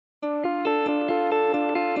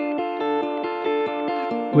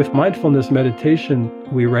With mindfulness meditation,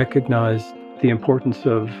 we recognize the importance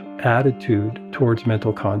of attitude towards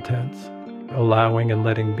mental contents, allowing and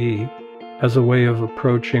letting be, as a way of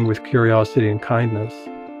approaching with curiosity and kindness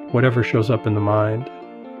whatever shows up in the mind.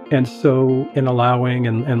 And so in allowing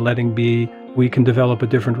and letting be, we can develop a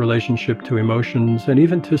different relationship to emotions and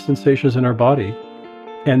even to sensations in our body.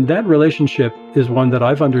 And that relationship is one that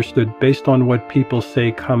I've understood based on what people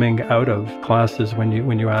say coming out of classes when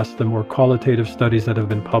you ask them, or qualitative studies that have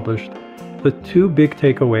been published. The two big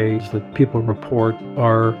takeaways that people report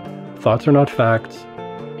are thoughts are not facts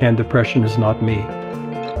and depression is not me.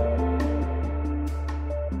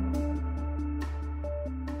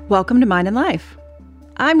 Welcome to Mind and Life.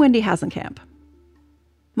 I'm Wendy Hasenkamp.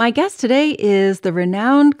 My guest today is the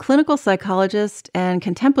renowned clinical psychologist and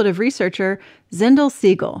contemplative researcher, Zindel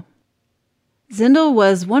Segal. Zindel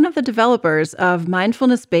was one of the developers of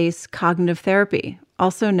mindfulness-based cognitive therapy,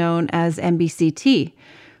 also known as MBCT,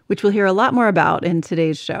 which we'll hear a lot more about in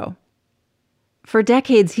today's show. For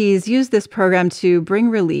decades, he's used this program to bring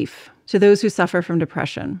relief to those who suffer from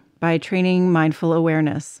depression by training mindful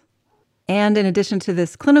awareness. And in addition to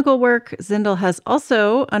this clinical work, Zindel has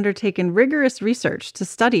also undertaken rigorous research to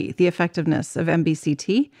study the effectiveness of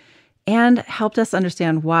MBCT and helped us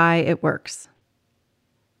understand why it works.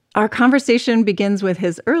 Our conversation begins with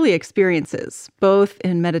his early experiences, both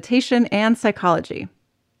in meditation and psychology.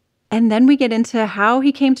 And then we get into how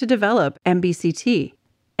he came to develop MBCT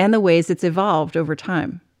and the ways it's evolved over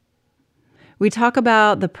time. We talk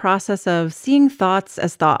about the process of seeing thoughts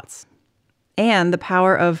as thoughts, and the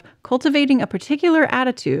power of cultivating a particular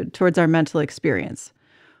attitude towards our mental experience,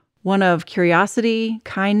 one of curiosity,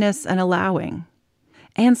 kindness, and allowing,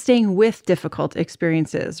 and staying with difficult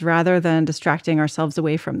experiences rather than distracting ourselves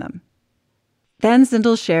away from them. Then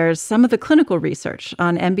Zindel shares some of the clinical research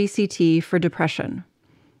on MBCT for depression.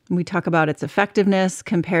 We talk about its effectiveness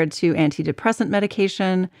compared to antidepressant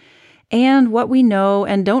medication and what we know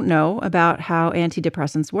and don't know about how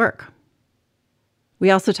antidepressants work. We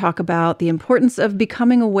also talk about the importance of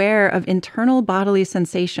becoming aware of internal bodily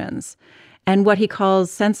sensations and what he calls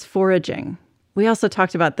sense foraging. We also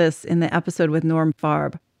talked about this in the episode with Norm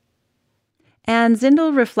Farb. And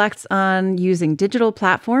Zindel reflects on using digital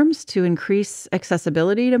platforms to increase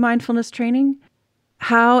accessibility to mindfulness training,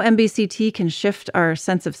 how MBCT can shift our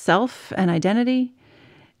sense of self and identity,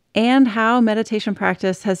 and how meditation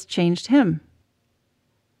practice has changed him.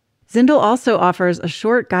 Zindel also offers a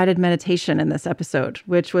short guided meditation in this episode,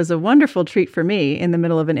 which was a wonderful treat for me in the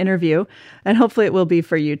middle of an interview, and hopefully it will be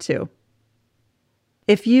for you too.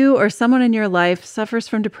 If you or someone in your life suffers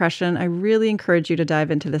from depression, I really encourage you to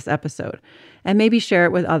dive into this episode and maybe share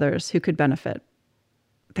it with others who could benefit.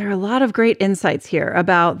 There are a lot of great insights here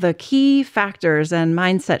about the key factors and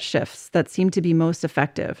mindset shifts that seem to be most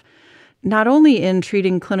effective, not only in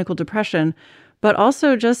treating clinical depression, but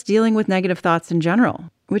also just dealing with negative thoughts in general,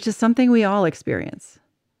 which is something we all experience.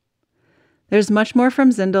 There's much more from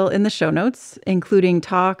Zindel in the show notes, including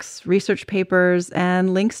talks, research papers,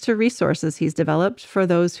 and links to resources he's developed for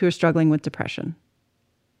those who are struggling with depression.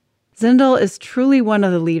 Zindel is truly one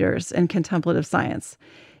of the leaders in contemplative science.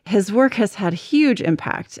 His work has had huge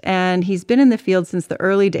impact, and he's been in the field since the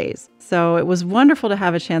early days, so it was wonderful to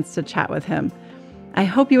have a chance to chat with him. I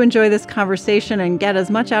hope you enjoy this conversation and get as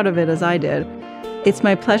much out of it as I did. It's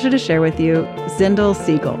my pleasure to share with you Zindel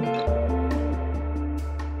Segal.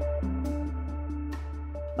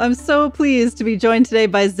 I'm so pleased to be joined today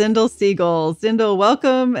by Zindel Segal. Zindel,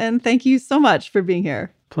 welcome, and thank you so much for being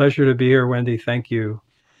here. Pleasure to be here, Wendy. Thank you.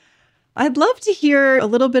 I'd love to hear a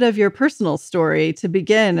little bit of your personal story to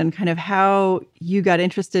begin and kind of how you got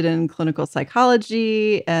interested in clinical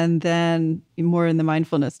psychology and then more in the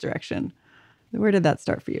mindfulness direction. Where did that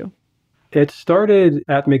start for you? It started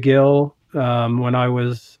at McGill when I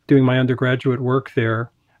was doing my undergraduate work there,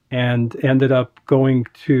 and ended up going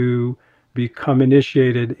to become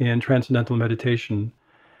initiated in transcendental meditation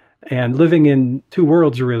and living in two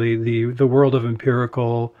worlds, really, the world of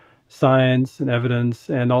empirical science and evidence,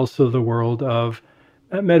 and also the world of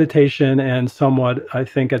meditation and somewhat, I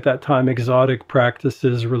think at that time, exotic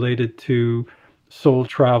practices related to soul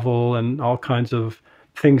travel and all kinds of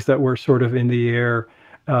things that were sort of in the air.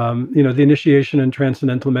 The initiation in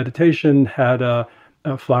transcendental meditation had a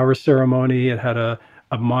flower ceremony. It had a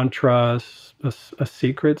mantra, a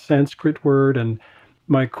secret Sanskrit word. And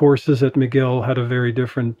my courses at McGill had a very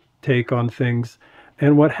different take on things.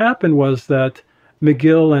 And what happened was that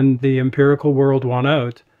McGill and the empirical world won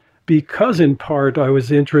out because, in part, I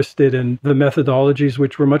was interested in the methodologies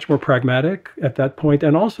which were much more pragmatic at that point.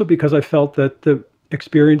 And also because I felt that the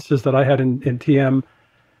experiences that I had in TM,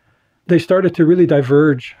 they started to really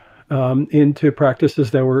diverge into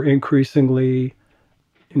practices that were increasingly,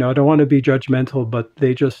 I don't want to be judgmental, but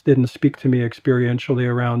they just didn't speak to me experientially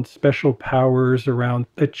around special powers, around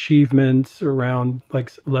achievements, around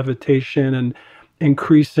like levitation and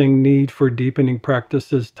increasing need for deepening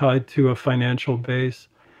practices tied to a financial base.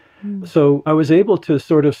 Mm. So I was able to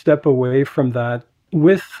sort of step away from that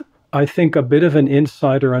with, I think, a bit of an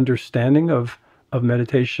insider understanding of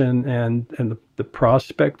meditation and the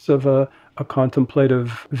prospects of a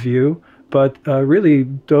contemplative view, but really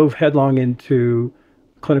dove headlong into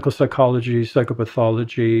clinical psychology,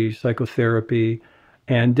 psychopathology, psychotherapy,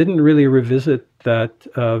 and didn't really revisit that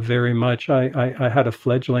very much. I had a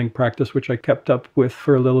fledgling practice which I kept up with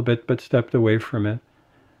for a little bit, but stepped away from it.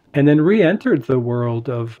 And then re entered the world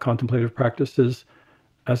of contemplative practices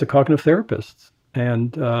as a cognitive therapist.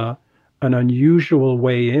 And an unusual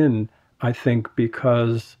way in, I think,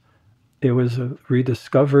 because it was a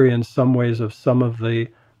rediscovery in some ways of some of the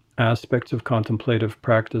aspects of contemplative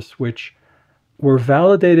practice, which were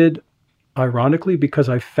validated, ironically, because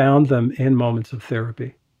I found them in moments of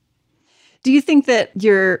therapy. Do you think that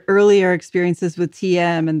your earlier experiences with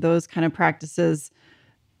TM and those kind of practices,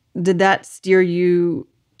 did that steer you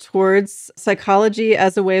towards psychology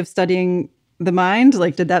as a way of studying the mind?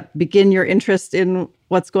 Like, did that begin your interest in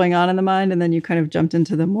what's going on in the mind, and then you kind of jumped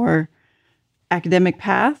into the more academic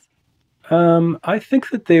path? I think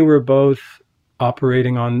that they were both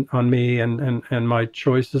operating on me and my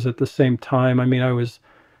choices at the same time. I mean, I was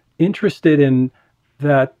interested in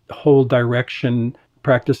that whole direction,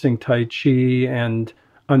 practicing Tai Chi and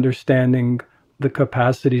understanding the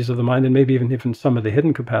capacities of the mind, and maybe even some of the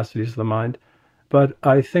hidden capacities of the mind. But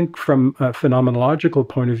I think from a phenomenological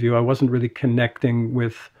point of view, I wasn't really connecting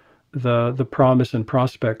with the promise and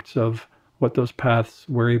prospects of what those paths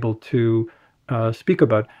were able to speak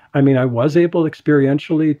about. I mean, I was able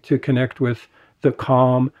experientially to connect with the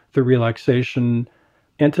calm, the relaxation,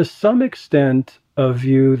 and to some extent, a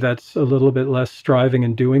view that's a little bit less striving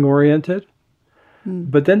and doing oriented. Mm.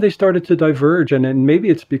 But then they started to diverge, and maybe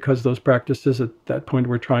it's because those practices at that point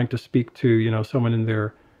were trying to speak to, someone in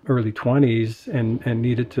their early 20s and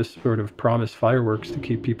needed to sort of promise fireworks to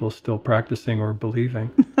keep people still practicing or believing.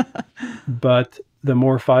 But the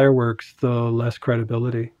more fireworks, the less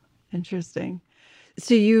credibility. Interesting.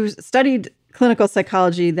 So you studied clinical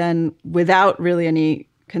psychology then without really any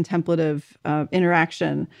contemplative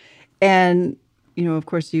interaction. And, of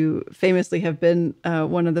course, you famously have been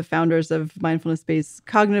one of the founders of mindfulness-based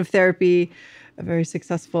cognitive therapy, a very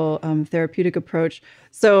successful therapeutic approach.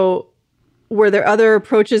 So were there other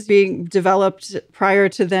approaches being developed prior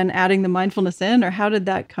to then adding the mindfulness in, or how did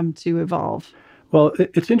that come to evolve? Well,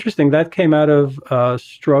 it's interesting. That came out of a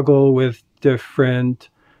struggle with different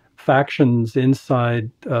factions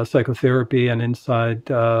inside psychotherapy and inside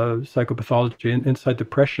psychopathology and inside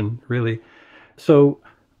depression, really. So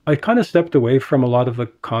I kind of stepped away from a lot of the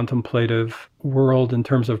contemplative world in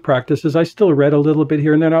terms of practices. I still read a little bit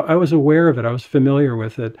here and then. I was aware of it. I was familiar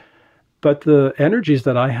with it. But the energies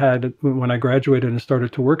that I had when I graduated and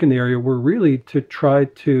started to work in the area were really to try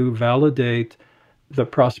to validate the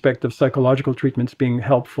prospect of psychological treatments being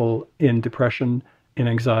helpful in depression and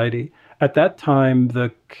anxiety. At that time,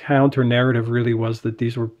 the counter narrative really was that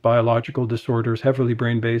these were biological disorders, heavily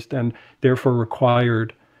brain-based, and therefore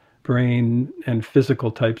required brain and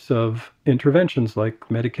physical types of interventions like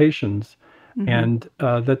medications. Mm-hmm. And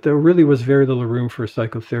that there really was very little room for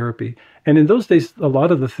psychotherapy. And in those days, a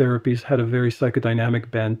lot of the therapies had a very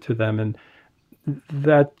psychodynamic bent to them. And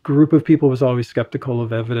that group of people was always skeptical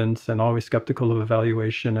of evidence and always skeptical of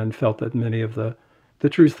evaluation and felt that many of the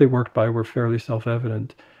truths they worked by were fairly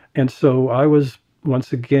self-evident. And so I was,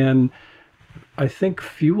 once again, I think,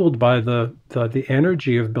 fueled by the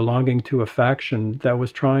energy of belonging to a faction that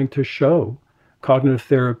was trying to show cognitive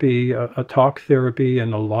therapy, a talk therapy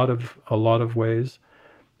in a lot of ways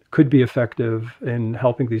could be effective in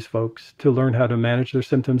helping these folks to learn how to manage their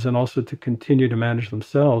symptoms and also to continue to manage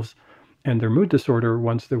themselves and their mood disorder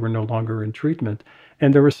once they were no longer in treatment.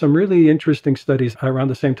 And there were some really interesting studies around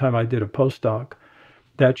the same time I did a postdoc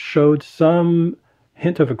that showed some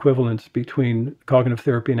hint of equivalence between cognitive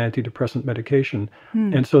therapy and antidepressant medication.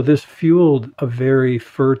 And so this fueled a very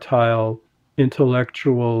fertile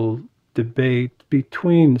intellectual debate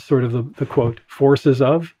between sort of the quote, forces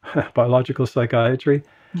of biological psychiatry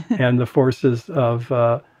and the forces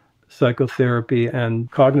of psychotherapy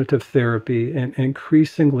and cognitive therapy, and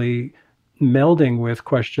increasingly melding with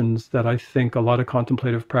questions that I think a lot of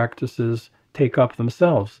contemplative practices take up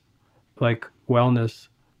themselves, like wellness,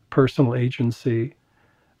 personal agency,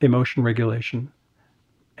 emotion regulation.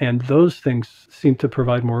 And those things seem to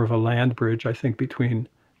provide more of a land bridge, I think, between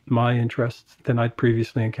my interests than I'd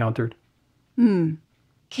previously encountered. Hmm.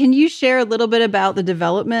 Can you share a little bit about the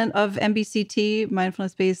development of MBCT,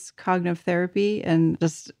 mindfulness-based cognitive therapy, and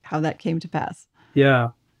just how that came to pass? Yeah.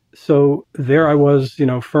 So there I was,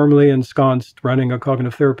 firmly ensconced running a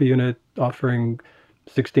cognitive therapy unit, offering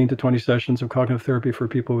 16 to 20 sessions of cognitive therapy for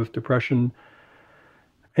people with depression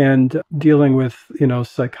and dealing with,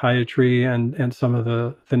 psychiatry and some of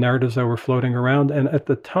the narratives that were floating around. And at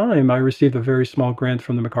the time, I received a very small grant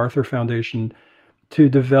from the MacArthur Foundation to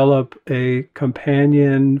develop a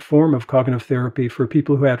companion form of cognitive therapy for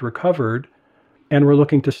people who had recovered and were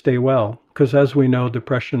looking to stay well. Because as we know,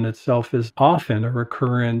 depression itself is often a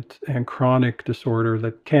recurrent and chronic disorder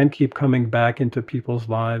that can keep coming back into people's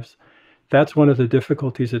lives. That's one of the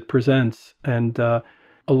difficulties it presents. And a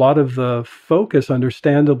lot of the focus,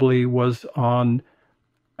 understandably, was on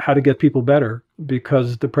how to get people better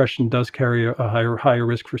because depression does carry a higher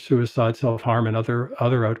risk for suicide, self-harm, and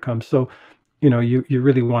other outcomes. So, you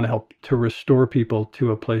really want to help to restore people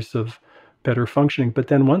to a place of better functioning. But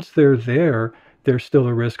then once they're there, there's still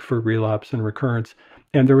a risk for relapse and recurrence.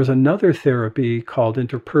 And there was another therapy called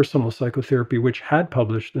interpersonal psychotherapy, which had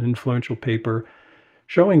published an influential paper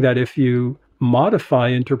showing that if you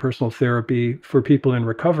modify interpersonal therapy for people in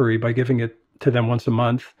recovery by giving it to them once a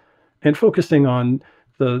month and focusing on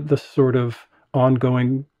the sort of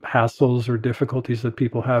ongoing hassles or difficulties that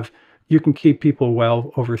people have, you can keep people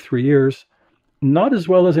well over 3 years. Not as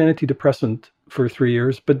well as antidepressant for 3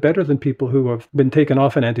 years, but better than people who have been taken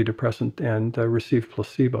off an antidepressant and received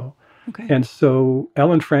placebo. Okay. And so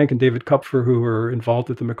Ellen Frank and David Kupfer, who were involved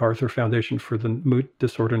with the MacArthur Foundation for the Mood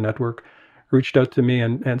Disorder Network, reached out to me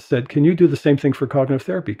and said, can you do the same thing for cognitive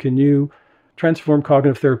therapy? Can you transform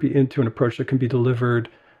cognitive therapy into an approach that can be delivered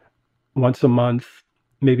once a month,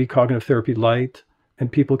 maybe cognitive therapy light,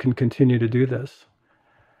 and people can continue to do this?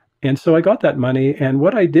 And so I got that money. And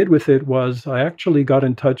what I did with it was I actually got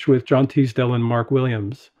in touch with John Teasdale and Mark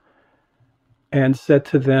Williams and said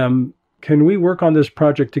to them, can we work on this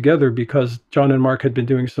project together? Because John and Mark had been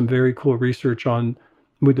doing some very cool research on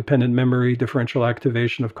mood-dependent memory, differential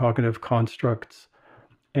activation of cognitive constructs.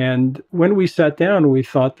 And when we sat down, we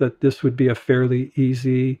thought that this would be a fairly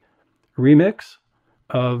easy remix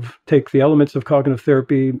of take the elements of cognitive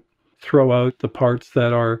therapy, throw out the parts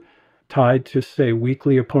that are tied to, say,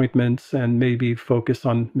 weekly appointments and maybe focus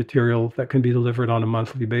on material that can be delivered on a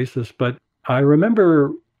monthly basis. But I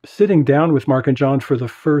remember sitting down with Mark and John for the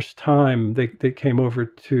first time. They came over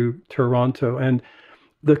to Toronto. And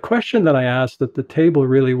the question that I asked at the table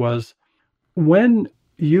really was, when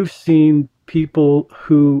you've seen people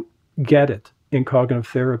who get it in cognitive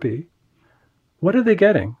therapy, what are they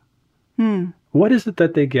getting? What is it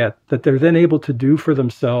that they get that they're then able to do for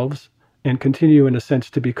themselves and continue, in a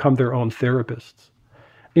sense, to become their own therapists?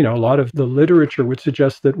 A lot of the literature would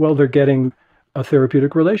suggest that, well, they're getting a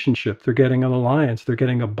therapeutic relationship, they're getting an alliance, they're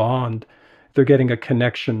getting a bond, they're getting a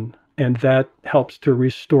connection. And that helps to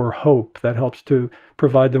restore hope. That helps to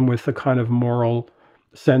provide them with a kind of moral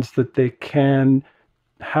sense that they can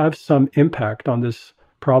have some impact on this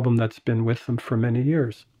problem that's been with them for many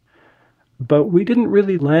years. But we didn't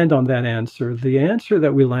really land on that answer. The answer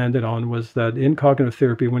that we landed on was that in cognitive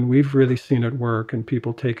therapy, when we've really seen it work and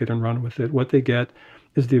people take it and run with it, what they get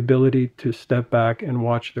is the ability to step back and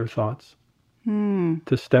watch their thoughts,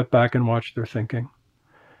 to step back and watch their thinking.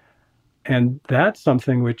 And that's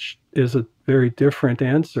something which is a very different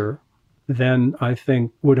answer than I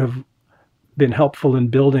think would have been helpful in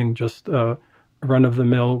building just a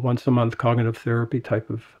run-of-the-mill, once-a-month cognitive therapy type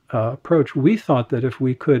of approach. We thought that if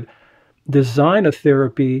we could design a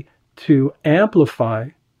therapy to amplify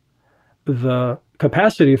the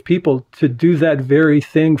capacity of people to do that very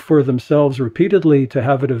thing for themselves repeatedly, to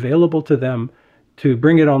have it available to them, to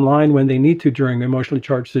bring it online when they need to during emotionally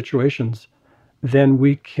charged situations, then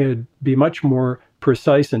we could be much more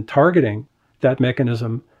precise in targeting that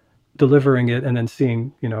mechanism, delivering it, and then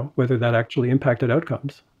seeing, whether that actually impacted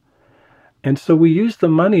outcomes. And so we used the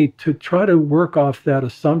money to try to work off that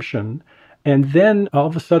assumption. And then all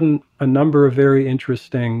of a sudden, a number of very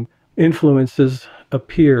interesting influences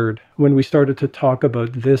appeared when we started to talk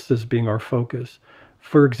about this as being our focus.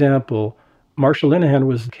 For example, Marsha Linehan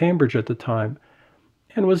was in Cambridge at the time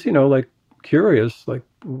and was, curious,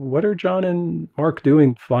 what are John and Mark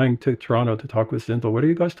doing flying to Toronto to talk with Zindel? What are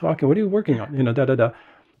you guys talking? What are you working on?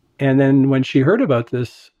 And then when she heard about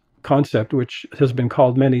this concept, which has been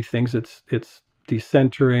called many things, it's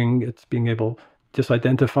decentering, it's being able,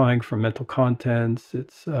 disidentifying from mental contents,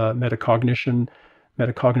 it's metacognition,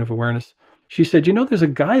 metacognitive awareness. She said, there's a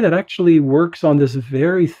guy that actually works on this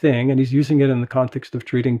very thing, and he's using it in the context of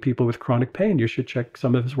treating people with chronic pain. You should check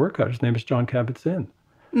some of his work out. His name is Jon Kabat-Zinn.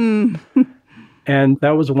 Mm. And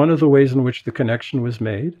that was one of the ways in which the connection was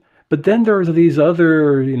made. But then there are these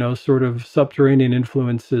other, sort of subterranean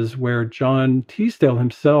influences where John Teasdale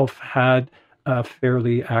himself had a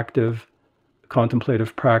fairly active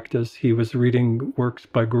contemplative practice. He was reading works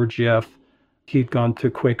by Gurdjieff. He'd gone to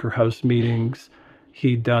Quaker House meetings.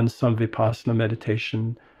 He'd done some Vipassana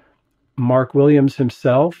meditation. Mark Williams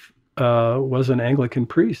himself was an Anglican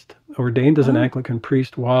priest, ordained as an Anglican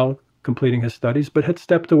priest while completing his studies, but had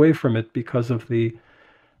stepped away from it because of the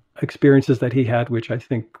experiences that he had, which I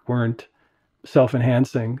think weren't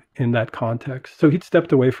self-enhancing in that context. So he'd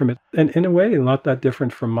stepped away from it, and in a way, not that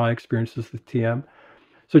different from my experiences with TM.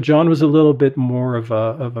 So John was a little bit more of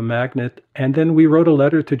a magnet. And then we wrote a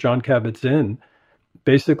letter to Jon Kabat-Zinn,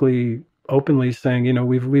 basically openly saying,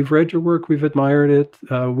 we've read your work, we've admired it.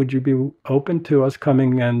 Would you be open to us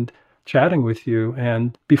coming and chatting with you?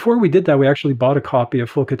 And before we did that, we actually bought a copy of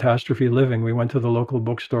Full Catastrophe Living. We went to the local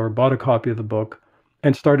bookstore, bought a copy of the book,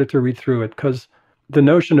 and started to read through it, because the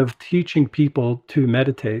notion of teaching people to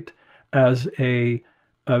meditate as a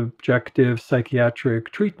objective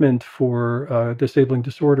psychiatric treatment for disabling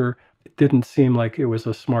disorder, it didn't seem like it was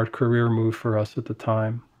a smart career move for us at the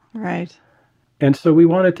time. Right. And so we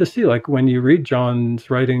wanted to see, like, when you read John's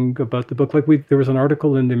writing about the book, there was an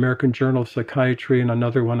article in the American Journal of Psychiatry and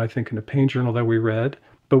another one, I think, in a pain journal that we read,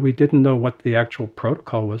 but we didn't know what the actual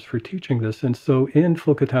protocol was for teaching this. And so in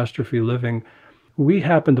Full Catastrophe Living, we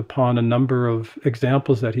happened upon a number of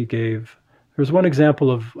examples that he gave. There was one example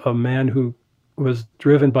of a man who was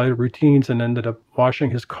driven by routines and ended up washing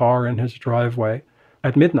his car in his driveway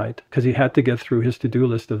at midnight because he had to get through his to-do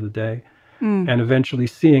list of the day. And eventually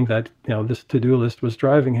seeing that, this to-do list was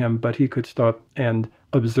driving him, but he could stop and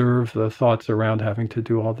observe the thoughts around having to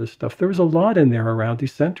do all this stuff. There was a lot in there around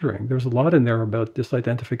decentering. There was a lot in there about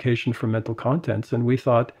disidentification from mental contents. And we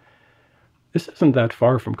thought, this isn't that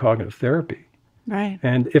far from cognitive therapy. Right.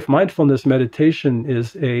 And if mindfulness meditation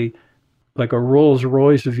is like a Rolls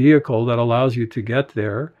Royce vehicle that allows you to get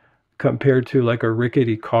there, compared to like a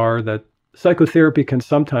rickety car that psychotherapy can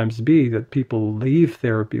sometimes be, that people leave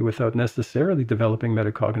therapy without necessarily developing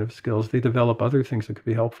metacognitive skills. They develop other things that could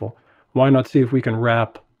be helpful. Why not see if we can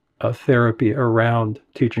wrap a therapy around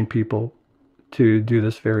teaching people to do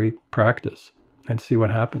this very practice and see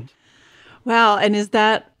what happens? Wow. And is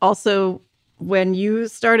that also when you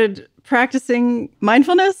started practicing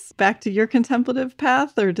mindfulness back to your contemplative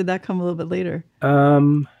path, or did that come a little bit later?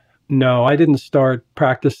 No, I didn't start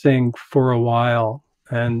practicing for a while.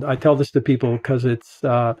 And I tell this to people because it's,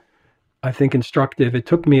 I think, instructive. It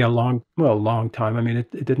took me a long time. I mean,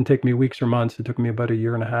 it didn't take me weeks or months. It took me about 1.5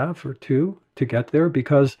 years or 2 to get there,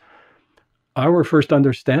 because our first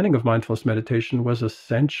understanding of mindfulness meditation was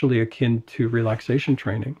essentially akin to relaxation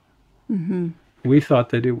training. Mm-hmm. We thought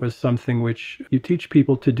that it was something which you teach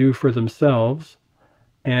people to do for themselves,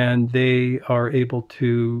 and they are able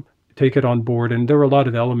to take it on board. And there were a lot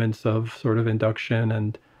of elements of sort of induction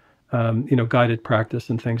and guided practice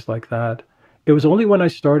and things like that. It was only when I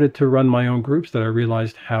started to run my own groups that I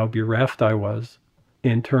realized how bereft I was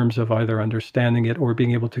in terms of either understanding it or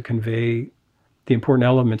being able to convey the important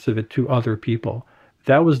elements of it to other people.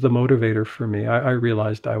 That was the motivator for me. I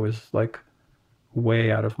realized I was like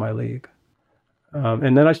way out of my league.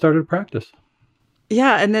 And then I started to practice.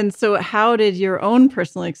 Yeah. And then, so how did your own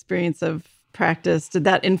personal experience of practice, did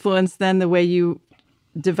that influence then the way you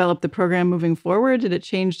developed the program moving forward? Did it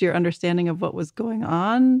change your understanding of what was going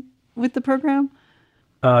on with the program?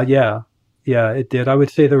 Yeah, it did. I would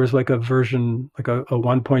say there was like a version, like a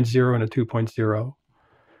 1.0 and a 2.0.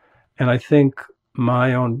 And I think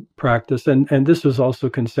my own practice, and this was also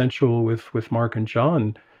consensual with Mark and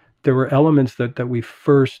John, there were elements that we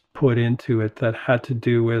first put into it that had to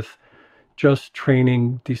do with just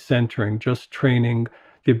training decentering, just training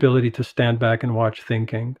the ability to stand back and watch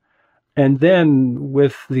thinking. And then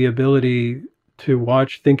with the ability to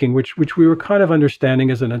watch thinking, which we were kind of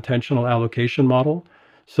understanding as an intentional allocation model,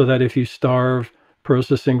 so that if you starve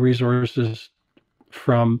processing resources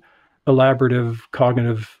from elaborative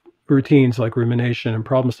cognitive routines like rumination and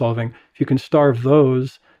problem solving, if you can starve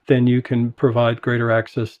those, then you can provide greater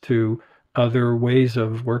access to other ways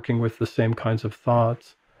of working with the same kinds of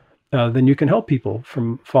thoughts. Then you can help people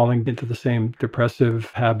from falling into the same depressive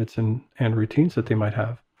habits and routines that they might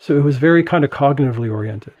have. So it was very kind of cognitively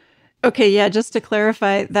oriented. Okay, yeah, just to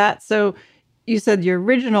clarify that. So you said your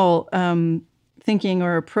original thinking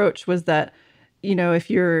or approach was that, if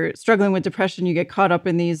you're struggling with depression, you get caught up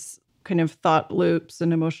in these kind of thought loops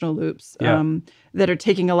and emotional loops that are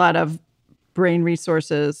taking a lot of brain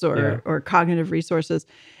resources or cognitive resources.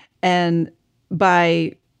 And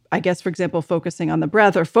by I guess, for example, focusing on the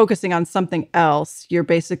breath or focusing on something else, you're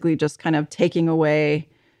basically just kind of taking away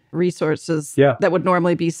resources Yeah. that would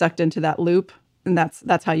normally be sucked into that loop. And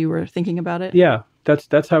that's how you were thinking about it? Yeah,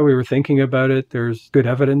 that's how we were thinking about it. There's good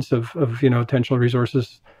evidence of attentional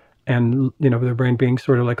resources and, the brain being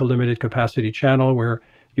sort of like a limited capacity channel where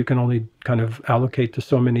you can only kind of allocate to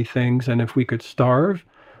so many things. And if we could starve,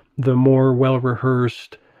 the more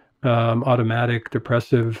well-rehearsed, automatic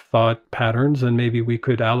depressive thought patterns, and maybe we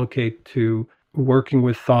could allocate to working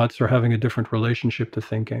with thoughts or having a different relationship to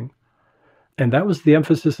thinking. And that was the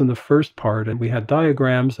emphasis in the first part. And we had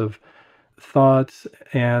diagrams of thoughts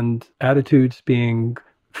and attitudes being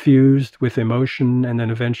fused with emotion and then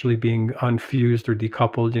eventually being unfused or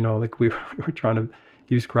decoupled, like we were trying to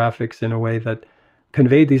use graphics in a way that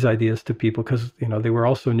conveyed these ideas to people because, they were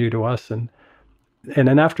also new to us. And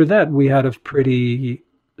then after that, we had a pretty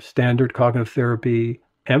standard cognitive therapy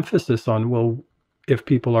emphasis on, well, if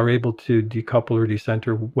people are able to decouple or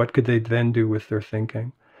decenter, what could they then do with their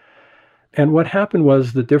thinking? And what happened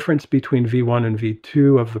was the difference between V1 and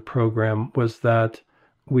V2 of the program was that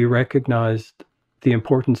we recognized the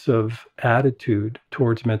importance of attitude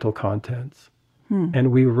towards mental contents.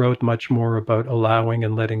 And we wrote much more about allowing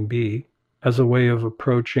and letting be as a way of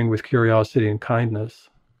approaching with curiosity and kindness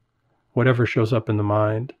whatever shows up in the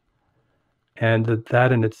mind. And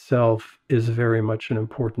that in itself is very much an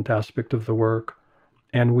important aspect of the work.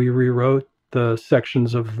 And we rewrote the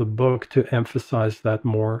sections of the book to emphasize that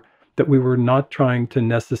more, that we were not trying to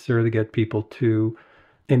necessarily get people to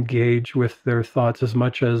engage with their thoughts as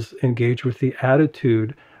much as engage with the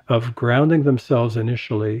attitude of grounding themselves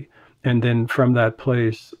initially, and then from that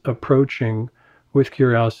place approaching with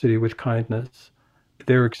curiosity, with kindness,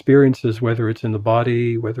 their experiences, whether it's in the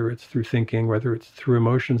body, whether it's through thinking, whether it's through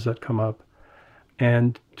emotions that come up,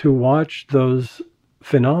 and to watch those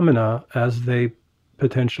phenomena as they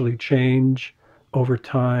potentially change over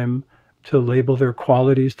time, to label their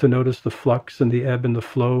qualities, to notice the flux and the ebb and the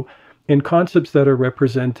flow in concepts that are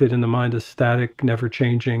represented in the mind as static, never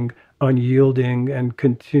changing, unyielding, and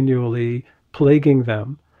continually plaguing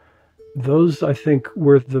them. Those, I think,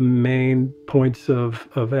 were the main points of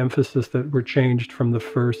emphasis that were changed from the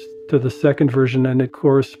first to the second version, and it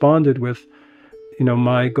corresponded with,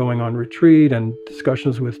 my going on retreat and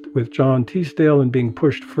discussions with John Teasdale and being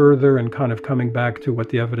pushed further and kind of coming back to what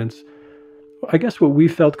the evidence, I guess what we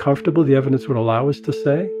felt comfortable the evidence would allow us to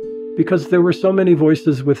say, because there were so many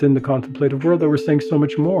voices within the contemplative world that were saying so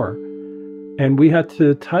much more. And we had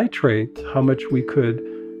to titrate how much we could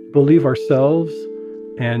believe ourselves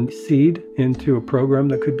and seed into a program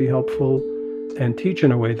that could be helpful and teach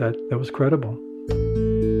in a way that was credible.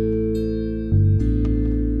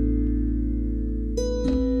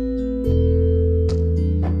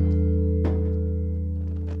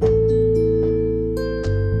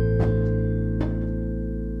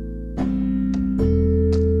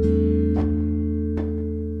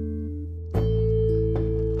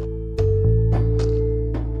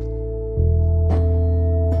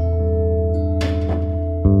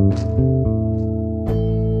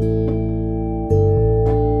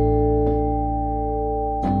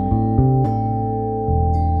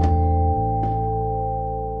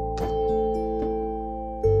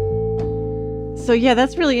 So yeah,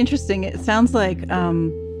 that's really interesting. It sounds like,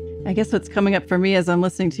 I guess what's coming up for me as I'm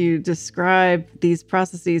listening to you describe these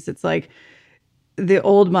processes, it's like the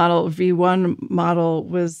old model, V1 model,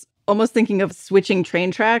 was almost thinking of switching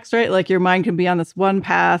train tracks, right? Like your mind can be on this one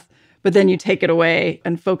path, but then you take it away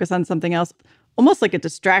and focus on something else, almost like a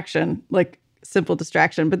distraction, like simple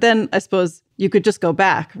distraction. But then I suppose you could just go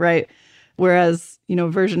back, right? Whereas,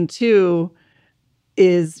 version 2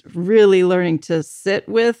 is really learning to sit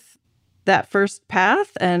with that first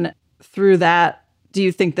path. And through that, do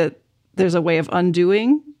you think that there's a way of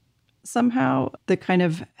undoing somehow the kind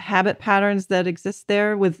of habit patterns that exist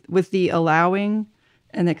there with the allowing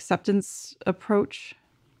and acceptance approach?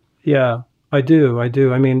 Yeah, I do.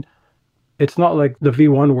 I mean, it's not like the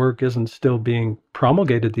V1 work isn't still being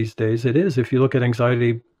promulgated these days. It is. If you look at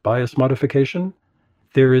anxiety bias modification,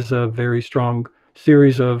 there is a very strong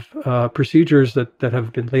series of procedures that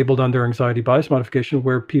have been labeled under anxiety bias modification,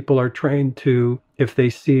 where people are trained to, if they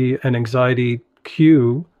see an anxiety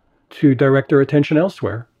cue, to direct their attention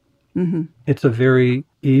elsewhere. Mm-hmm. It's a very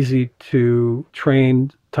easy to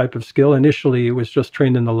train type of skill. Initially, it was just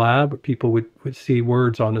trained in the lab. People would see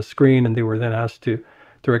words on the screen and they were then asked to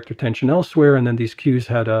direct their attention elsewhere. And then these cues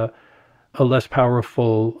had a less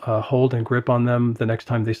powerful hold and grip on them the next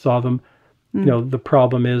time they saw them. The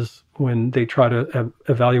problem is when they try to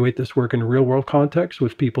evaluate this work in a real world context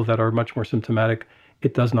with people that are much more symptomatic,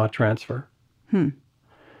 it does not transfer.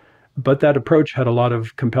 But that approach had a lot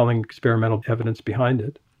of compelling experimental evidence behind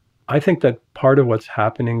it. I think that part of what's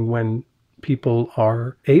happening when people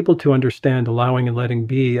are able to understand allowing and letting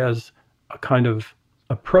be as a kind of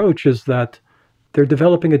approach is that they're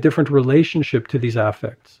developing a different relationship to these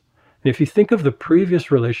affects. And if you think of the previous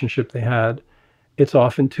relationship they had, it's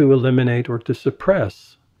often to eliminate or to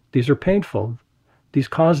suppress. These are painful. These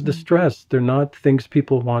cause distress. They're not things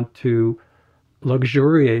people want to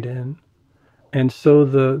luxuriate in. And so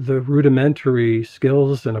the rudimentary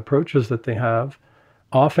skills and approaches that they have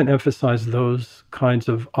often emphasize those kinds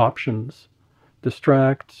of options.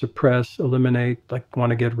 Distract, suppress, eliminate, like want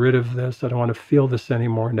to get rid of this. I don't want to feel this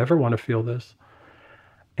anymore. Never want to feel this.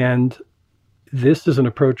 And this is an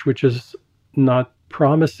approach which is not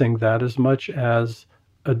promising that as much as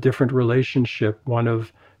a different relationship, one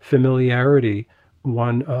of familiarity,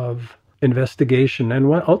 one of investigation, and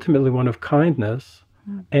ultimately one of kindness.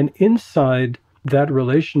 And inside that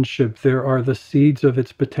relationship, there are the seeds of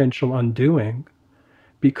its potential undoing,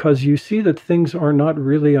 because you see that things are not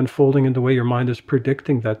really unfolding in the way your mind is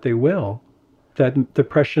predicting that they will. That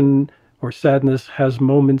depression or sadness has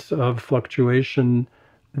moments of fluctuation,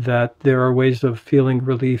 that there are ways of feeling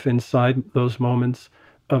relief inside those moments,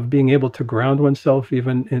 of being able to ground oneself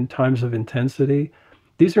even in times of intensity.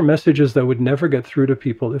 These are messages that would never get through to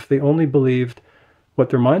people if they only believed what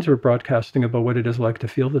their minds were broadcasting about what it is like to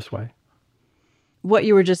feel this way. What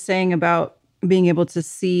you were just saying about being able to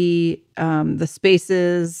see the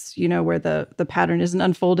spaces, where the pattern isn't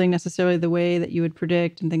unfolding necessarily the way that you would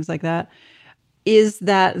predict and things like that. Is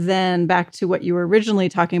that then back to what you were originally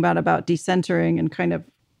talking about decentering and kind of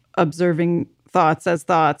observing thoughts as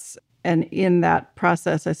thoughts? And in that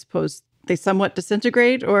process, I suppose they somewhat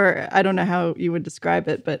disintegrate, or I don't know how you would describe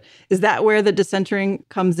it, but is that where the decentering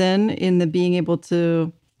comes in the being able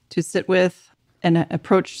to sit with and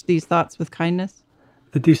approach these thoughts with kindness?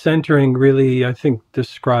 The decentering really, I think,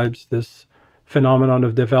 describes this phenomenon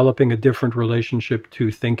of developing a different relationship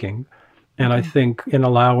to thinking. And I think in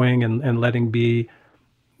allowing and letting be,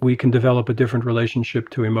 we can develop a different relationship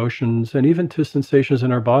to emotions and even to sensations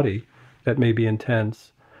in our body that may be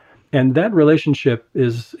intense. And that relationship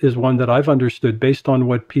is one that I've understood based on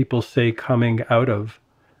what people say coming out of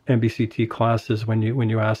MBCT classes when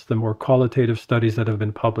you ask them, or qualitative studies that have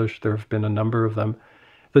been published. There have been a number of them.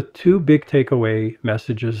 The two big takeaway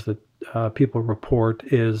messages that people report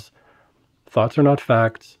is thoughts are not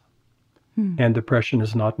facts and depression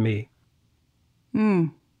is not me.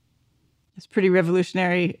 It's pretty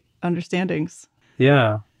revolutionary understandings.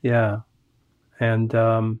 Yeah. And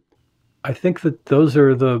I think that those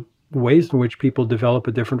are the ways in which people develop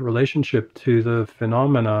a different relationship to the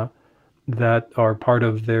phenomena that are part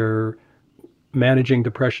of their managing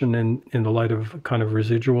depression in the light of a kind of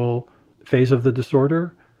residual phase of the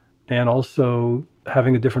disorder, and also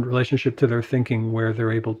having a different relationship to their thinking where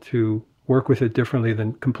they're able to work with it differently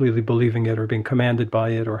than completely believing it or being commanded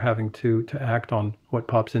by it or having to act on what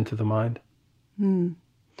pops into the mind.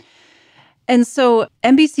 And so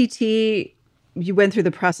MBCT, you went through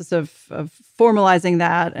the process of formalizing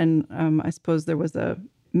that, and I suppose there was a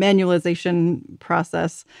manualization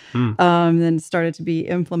process, then started to be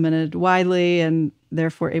implemented widely and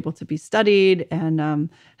therefore able to be studied, and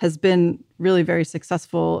has been really very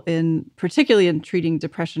successful particularly in treating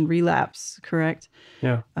depression relapse, correct?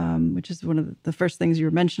 Yeah. Which is one of the first things you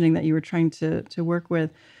were mentioning that you were trying to work with.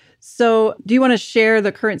 So do you want to share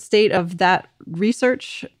the current state of that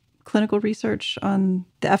research, clinical research on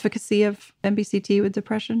the efficacy of MBCT with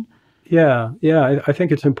depression? Yeah. I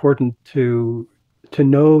think it's important to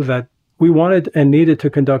know that we wanted and needed to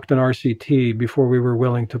conduct an RCT before we were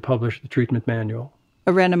willing to publish the treatment manual.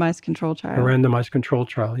 A randomized control trial. A randomized control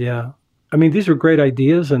trial, yeah. I mean, these were great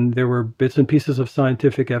ideas, and there were bits and pieces of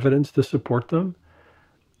scientific evidence to support them.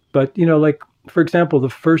 But, like, for example, the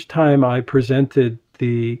first time I presented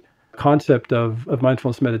the concept of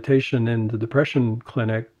mindfulness meditation in the depression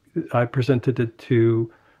clinic, I presented it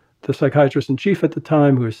to the psychiatrist in chief at the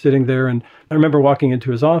time, who was sitting there. And I remember walking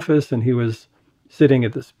into his office, and he was sitting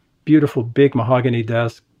at this beautiful big mahogany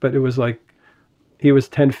desk, but it was like he was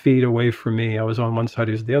 10 feet away from me. I was on one side,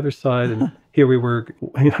 he was the other side. And here we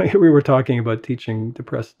were talking about teaching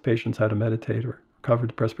depressed patients how to meditate, or recovered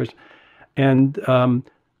depressed patients. And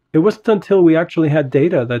it wasn't until we actually had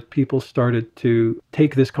data that people started to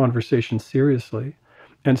take this conversation seriously.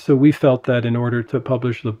 And so we felt that in order to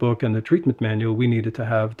publish the book and the treatment manual, we needed to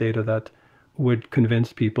have data that would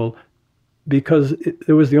convince people, because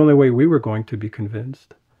it was the only way we were going to be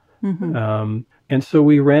convinced. And so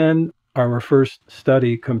we ran our first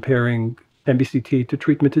study comparing MBCT to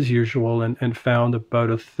treatment as usual, and found about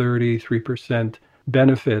a 33%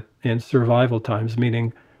 benefit in survival times,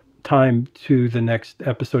 meaning time to the next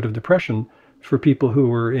episode of depression for people who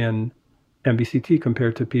were in MBCT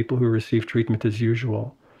compared to people who received treatment as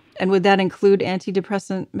usual. And would that include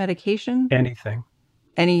antidepressant medication? Anything.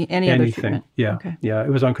 Any other treatment? Yeah. Okay. Yeah. It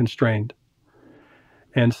was unconstrained.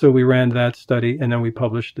 And so we ran that study, and then we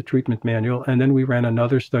published the treatment manual, and then we ran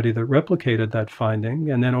another study that replicated that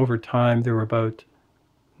finding. And then over time, there were about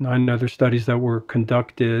 9 other studies that were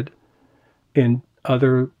conducted in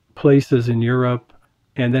other places in Europe.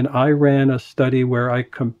 And then I ran a study where I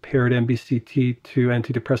compared MBCT to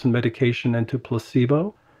antidepressant medication and to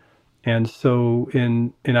placebo. And so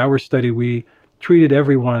in our study, we treated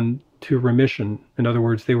everyone to remission. In other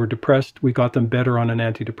words, they were depressed. We got them better on an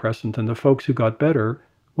antidepressant. And the folks who got better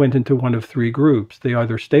went into one of 3 groups. They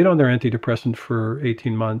either stayed on their antidepressant for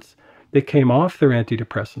 18 months, they came off their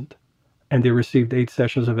antidepressant, and they received 8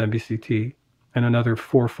 sessions of MBCT and another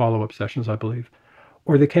 4 follow-up sessions, I believe.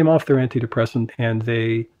 Or they came off their antidepressant and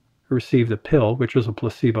they received a pill, which was a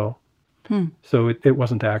placebo. So it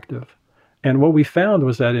wasn't active. And what we found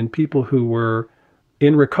was that in people who were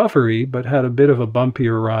in recovery but had a bit of a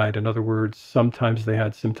bumpier ride, in other words, sometimes they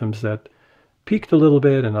had symptoms that peaked a little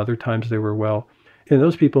bit and other times they were well. In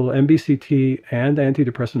those people, MBCT and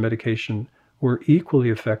antidepressant medication were equally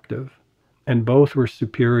effective, and both were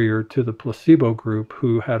superior to the placebo group,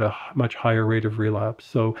 who had a much higher rate of relapse.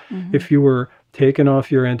 So if you were taken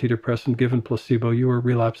off your antidepressant, given placebo, you were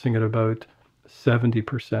relapsing at about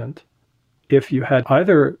 70%. If you had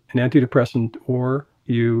either an antidepressant or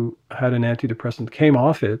you had an antidepressant, came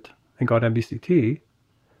off it and got MBCT,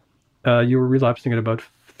 you were relapsing at about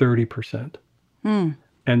 30%.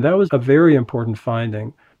 And that was a very important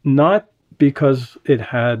finding, not because it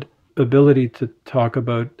had ability to talk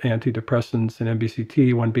about antidepressants and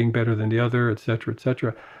MBCT, one being better than the other, et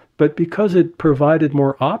cetera, but because it provided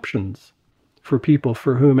more options for people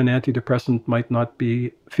for whom an antidepressant might not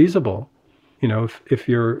be feasible. You know, if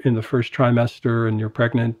you're in the first trimester and you're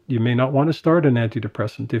pregnant, you may not want to start an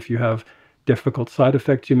antidepressant. If you have difficult side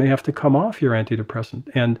effects, you may have to come off your antidepressant.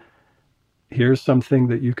 And here's something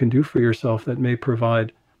that you can do for yourself that may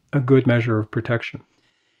provide a good measure of protection.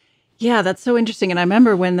 Yeah, that's so interesting. And I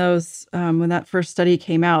remember when when that first study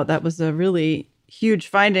came out, that was a really huge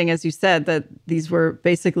finding, as you said, that these were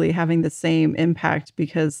basically having the same impact,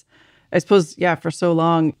 because I suppose, for so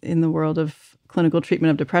long in the world of clinical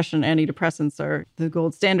treatment of depression, antidepressants are the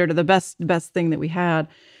gold standard, or the best thing that we had.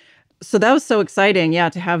 So that was so exciting,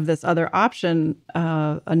 to have this other option,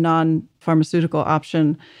 a non-pharmaceutical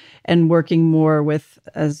option, and working more with,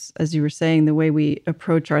 as you were saying, the way we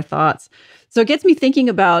approach our thoughts. So it gets me thinking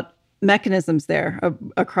about mechanisms there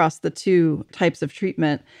across the 2 types of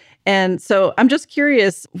treatment. And so I'm just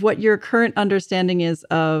curious what your current understanding is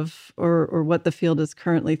of, or what the field is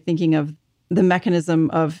currently thinking of, the mechanism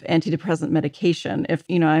of antidepressant medication. If,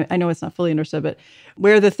 I know it's not fully understood, but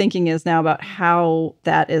where the thinking is now about how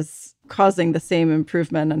that is causing the same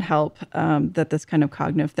improvement and help that this kind of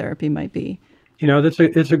cognitive therapy might be.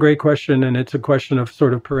 It's a great question, and it's a question of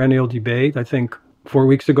sort of perennial debate. I think 4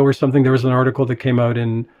 weeks ago or something, there was an article that came out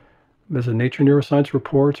in, was it Nature Neuroscience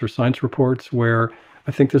Reports or Science Reports, where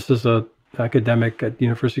I think this is a academic at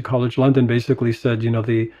University College London basically said,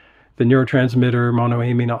 the neurotransmitter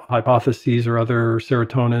monoamine hypotheses or other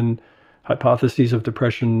serotonin hypotheses of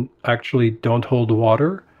depression actually don't hold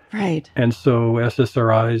water. Right. And so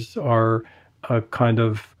SSRIs are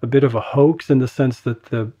a bit of a hoax, in the sense that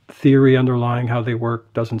the theory underlying how they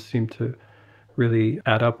work doesn't seem to really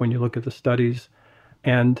add up when you look at the studies.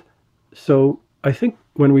 And so I think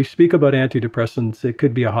when we speak about antidepressants, it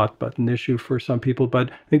could be a hot button issue for some people, but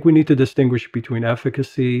I think we need to distinguish between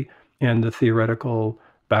efficacy and the theoretical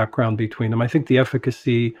background between them. I think the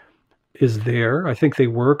efficacy is there. I think they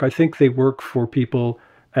work. I think they work for people.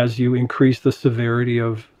 As you increase the severity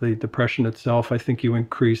of the depression itself, I think you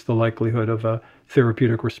increase the likelihood of a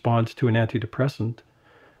therapeutic response to an antidepressant.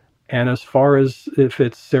 And as far as if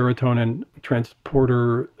it's serotonin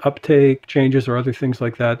transporter uptake changes or other things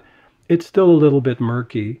like that, it's still a little bit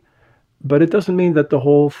murky. But it doesn't mean that the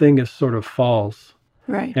whole thing is sort of false.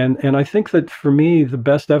 Right. And I think that for me, the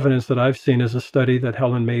best evidence that I've seen is a study that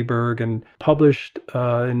Helen Mayberg and published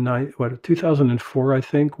in 2004, I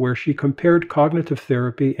think, where she compared cognitive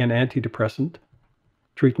therapy and antidepressant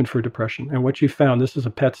treatment for depression. And what she found, this is a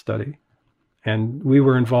PET study, and we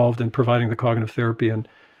were involved in providing the cognitive therapy, and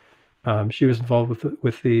she was involved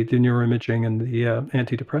with the neuroimaging and the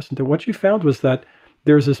antidepressant. And what she found was that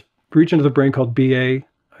there's this region of the brain called BA,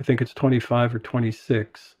 I think it's 25 or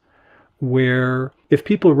 26, where if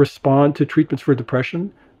people respond to treatments for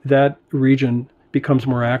depression, that region becomes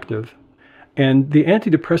more active. And the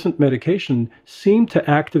antidepressant medication seemed to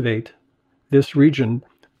activate this region,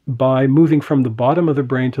 by moving from the bottom of the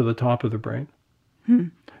brain to the top of the brain.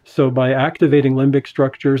 So by activating limbic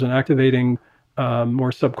structures and activating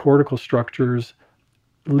more subcortical structures,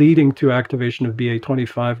 leading to activation of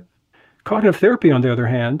BA25. Cognitive therapy, on the other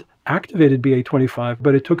hand, activated BA25,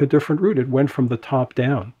 but it took a different route. It went from the top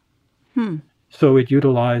down. So it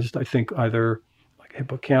utilized, I think, either like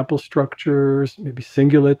hippocampal structures, maybe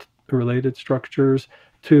cingulate-related structures,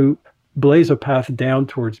 to blaze a path down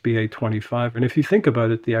towards BA25. And if you think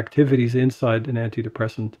about it, the activities inside an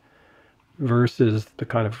antidepressant versus the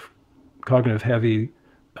kind of cognitive heavy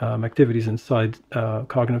activities inside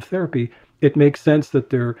cognitive therapy, it makes sense that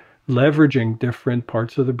they're leveraging different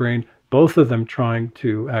parts of the brain, both of them trying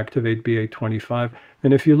to activate BA25.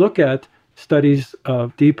 And if you look at studies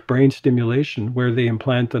of deep brain stimulation where they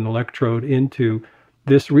implant an electrode into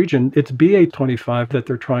this region, it's BA25 that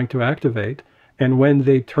they're trying to activate. And when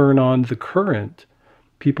they turn on the current,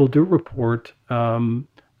 people do report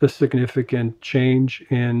a significant change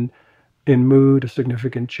in mood, a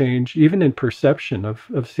significant change, even in perception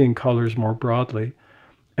of seeing colors more broadly.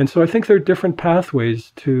 And so I think there are different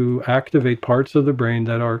pathways to activate parts of the brain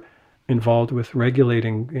that are involved with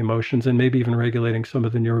regulating emotions and maybe even regulating some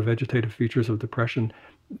of the neurovegetative features of depression.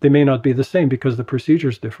 They may not be the same because the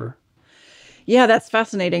procedures differ. Yeah, that's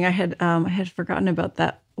fascinating. I had forgotten about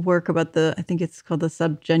that work about I think it's called the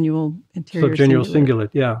subgenual anterior cingulate.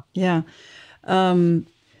 Yeah. Yeah.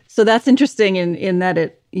 So that's interesting in that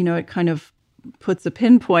it kind of puts a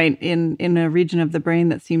pinpoint in a region of the brain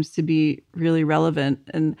that seems to be really relevant.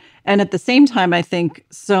 And at the same time, I think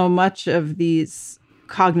so much of these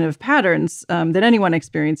cognitive patterns that anyone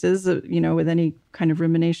experiences, with any kind of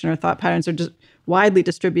rumination or thought patterns are just widely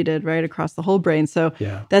distributed right across the whole brain. So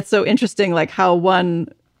That's so interesting, like how one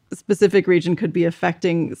specific region could be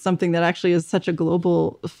affecting something that actually is such a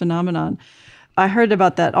global phenomenon. I heard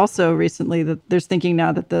about that also recently, that there's thinking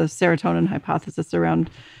now that the serotonin hypothesis around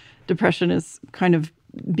depression is kind of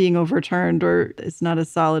being overturned, or it's not as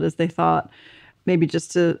solid as they thought. Maybe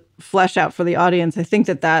just to flesh out for the audience, I think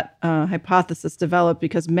that hypothesis developed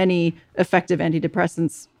because many effective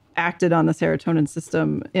antidepressants acted on the serotonin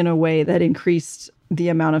system in a way that increased the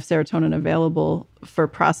amount of serotonin available for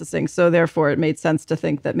processing. So therefore, it made sense to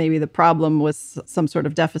think that maybe the problem was some sort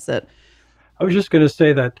of deficit. I was just going to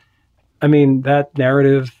say that, that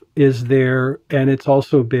narrative is there, and it's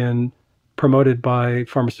also been promoted by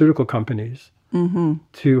pharmaceutical companies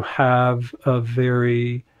to have a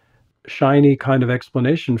very shiny kind of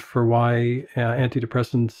explanation for why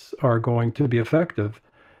antidepressants are going to be effective.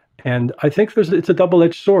 And I think it's a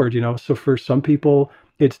double-edged sword, So for some people,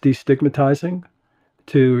 it's destigmatizing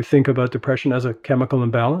to think about depression as a chemical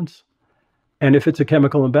imbalance. And if it's a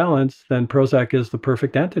chemical imbalance, then Prozac is the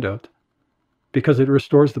perfect antidote because it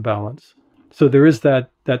restores the balance. So there is that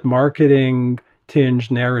marketing tinge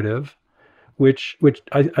narrative, which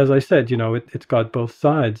as I said, it's got both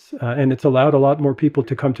sides, and it's allowed a lot more people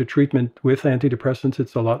to come to treatment with antidepressants.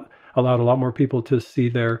 It's allowed a lot more people to see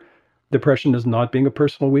their depression as not being a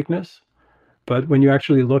personal weakness. But when you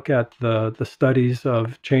actually look at the studies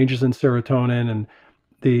of changes in serotonin and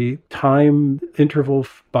the time interval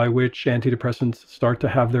by which antidepressants start to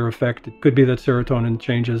have their effect, it could be that serotonin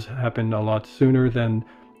changes happen a lot sooner than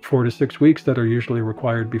 4 to 6 weeks that are usually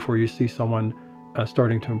required before you see someone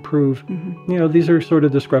starting to improve. These are sort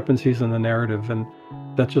of discrepancies in the narrative, and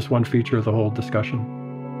that's just one feature of the whole discussion.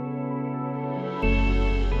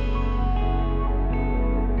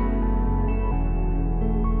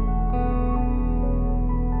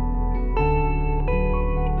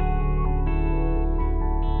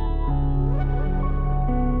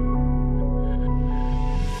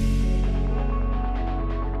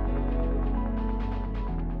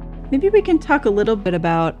 Maybe we can talk a little bit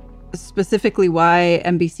about specifically why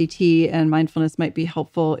MBCT and mindfulness might be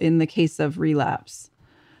helpful in the case of relapse.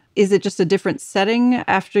 Is it just a different setting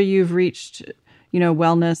after you've reached,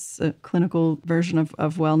 wellness, a clinical version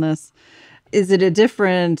of wellness? Is it a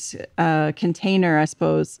different container, I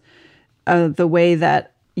suppose, the way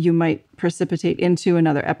that you might precipitate into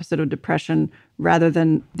another episode of depression rather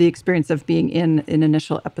than the experience of being in an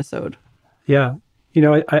initial episode? Yeah.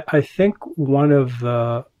 I think one of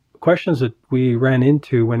the questions that we ran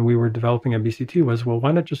into when we were developing MBCT was, well,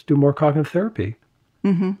 why not just do more cognitive therapy?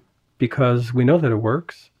 Because we know that it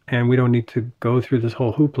works, and we don't need to go through this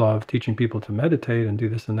whole hoopla of teaching people to meditate and do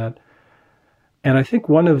this and that. And I think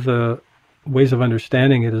one of the ways of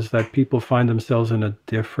understanding it is that people find themselves in a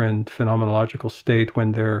different phenomenological state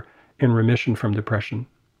when they're in remission from depression.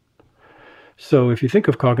 So if you think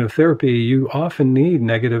of cognitive therapy, you often need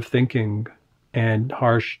negative thinking and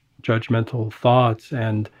harsh judgmental thoughts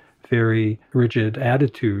and very rigid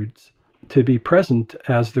attitudes to be present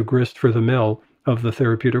as the grist for the mill of the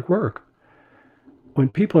therapeutic work. When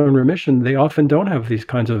people are in remission, they often don't have these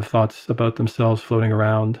kinds of thoughts about themselves floating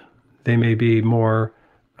around. They may be more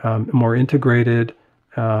integrated.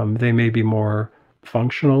 They may be more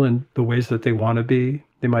functional in the ways that they want to be.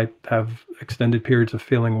 They might have extended periods of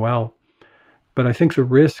feeling well. But I think the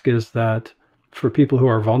risk is that for people who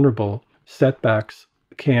are vulnerable, setbacks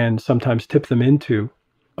can sometimes tip them into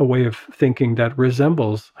a way of thinking that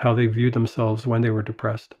resembles how they viewed themselves when they were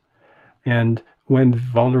depressed. And when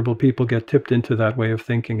vulnerable people get tipped into that way of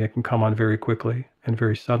thinking, it can come on very quickly and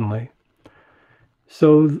very suddenly.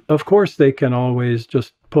 So, of course, they can always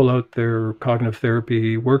just pull out their cognitive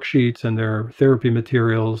therapy worksheets and their therapy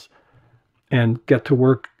materials and get to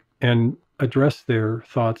work and address their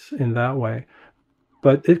thoughts in that way.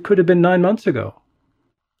 But it could have been 9 months ago.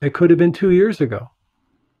 It could have been 2 years ago.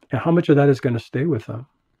 And how much of that is going to stay with them?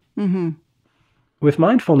 Mm-hmm. With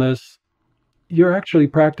mindfulness, you're actually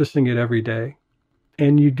practicing it every day.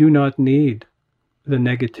 And you do not need the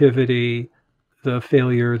negativity, the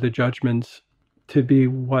failure, the judgments to be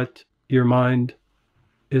what your mind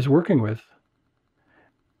is working with.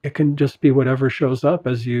 It can just be whatever shows up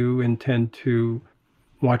as you intend to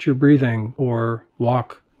watch your breathing or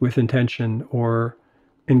walk with intention or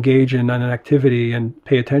engage in an activity and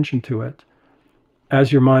pay attention to it.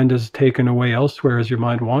 As your mind is taken away elsewhere, as your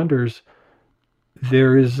mind wanders,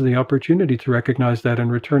 there is the opportunity to recognize that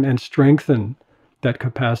and return and strengthen that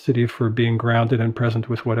capacity for being grounded and present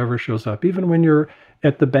with whatever shows up. Even when you're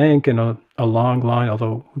at the bank in a long line,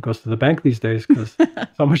 although who goes to the bank these days because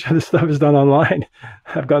so much of this stuff is done online.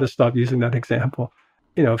 I've got to stop using that example.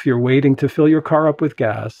 If you're waiting to fill your car up with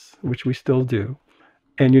gas, which we still do,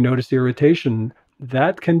 and you notice irritation,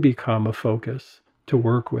 that can become a focus to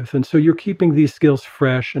work with. And so you're keeping these skills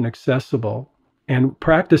fresh and accessible and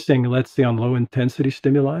practicing, let's say, on low intensity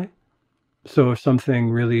stimuli. So if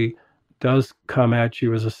something really does come at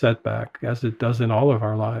you as a setback, as it does in all of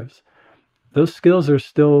our lives, those skills are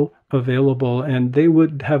still available, and they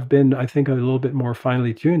would have been, I think, a little bit more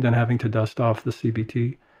finely tuned than having to dust off the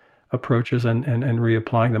CBT approaches and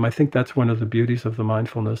reapplying them. I think that's one of the beauties of the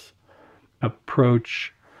mindfulness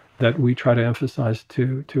approach that we try to emphasize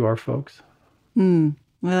to our folks. I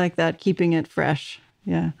like that, keeping it fresh.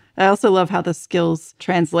 Yeah. I also love how the skills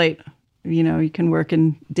translate. You can work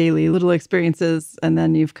in daily little experiences, and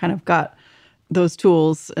then you've kind of got those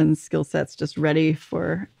tools and skill sets just ready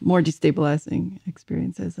for more destabilizing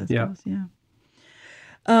experiences, I suppose. Yeah.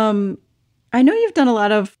 I know you've done a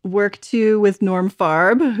lot of work too with Norm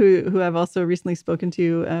Farb, who I've also recently spoken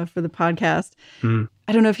to for the podcast.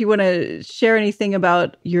 I don't know if you want to share anything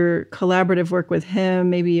about your collaborative work with him,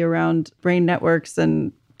 maybe around brain networks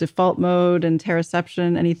and default mode and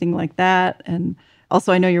tereception, anything like that. And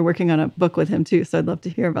also, I know you're working on a book with him too, so I'd love to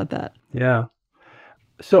hear about that. Yeah.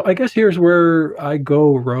 So I guess here's where I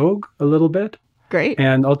go rogue a little bit. Great.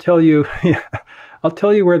 And I'll tell you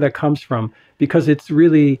where that comes from, because it's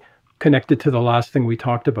really connected to the last thing we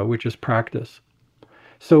talked about, which is practice.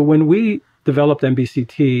 So when we developed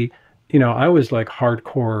MBCT, I was like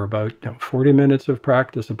hardcore about 40 minutes of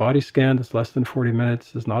practice. A body scan that's less than 40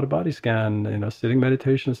 minutes is not a body scan. Sitting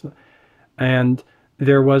meditation is not. And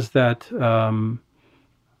there was that,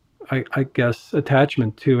 I guess,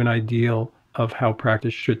 attachment to an ideal of how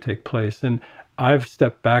practice should take place. And I've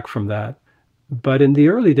stepped back from that. But in the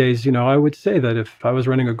early days, I would say that if I was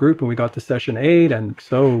running a group and we got to session 8, and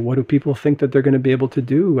so what do people think that they're going to be able to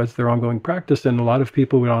do as their ongoing practice? And a lot of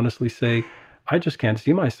people would honestly say, I just can't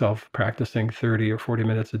see myself practicing 30 or 40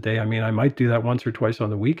 minutes a day. I mean, I might do that once or twice on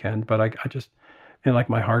the weekend, but I just, and like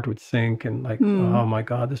my heart would sink and like, oh my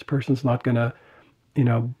God, this person's not going to,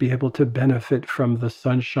 be able to benefit from the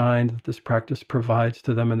sunshine that this practice provides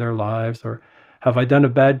to them in their lives. Or have I done a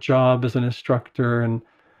bad job as an instructor? And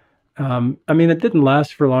it didn't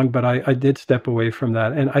last for long, but I did step away from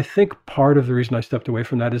that. And I think part of the reason I stepped away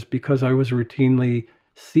from that is because I was routinely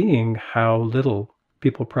seeing how little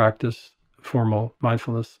people practice formal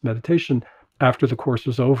mindfulness meditation after the course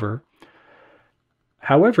was over.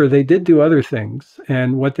 However, they did do other things.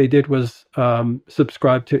 And what they did was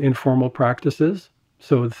subscribe to informal practices.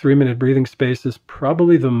 So the 3-minute breathing space is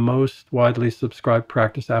probably the most widely subscribed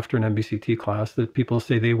practice after an MBCT class that people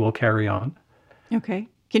say they will carry on. Okay.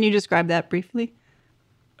 Can you describe that briefly?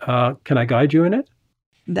 Can I guide you in it?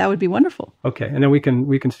 That would be wonderful. Okay. And then we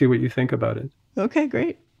can see what you think about it. Okay,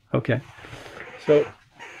 great. Okay. So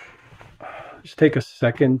just take a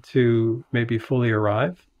second to maybe fully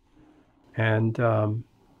arrive and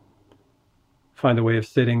find a way of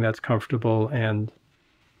sitting that's comfortable and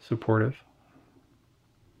supportive.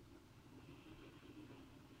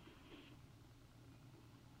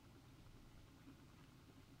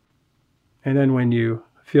 And then when you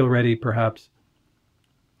feel ready, perhaps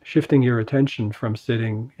shifting your attention from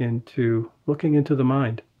sitting into looking into the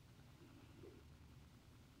mind.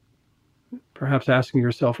 Perhaps asking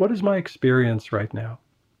yourself, what is my experience right now?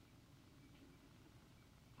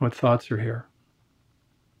 What thoughts are here?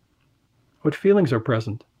 What feelings are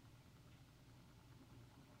present?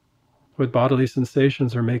 What bodily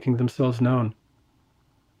sensations are making themselves known?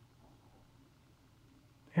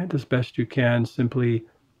 And as best you can, simply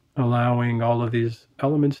allowing all of these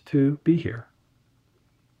elements to be here.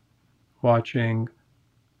 Watching,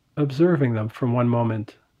 observing them from one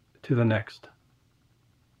moment to the next.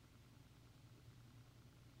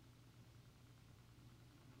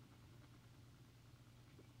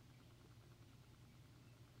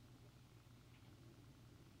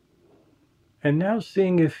 And now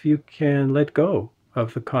seeing if you can let go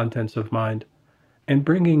of the contents of mind and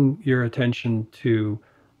bringing your attention to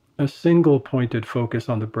a single pointed focus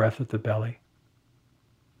on the breath at the belly.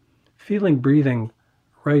 Feeling breathing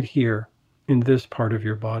right here in this part of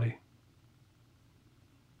your body.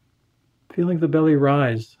 Feeling the belly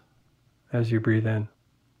rise as you breathe in.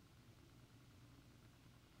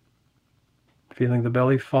 Feeling the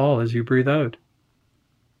belly fall as you breathe out.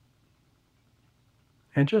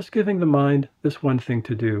 And just giving the mind this one thing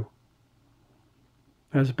to do,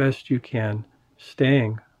 as best you can,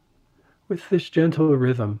 staying with this gentle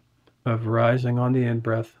rhythm of rising on the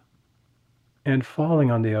in-breath and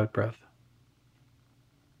falling on the out-breath,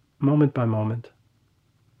 moment by moment,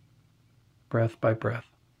 breath by breath.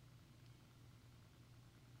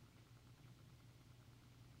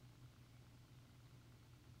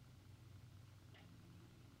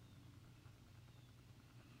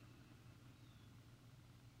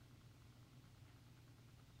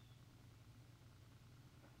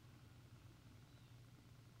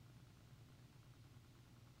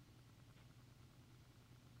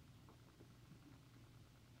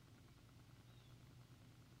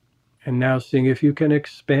 And now seeing if you can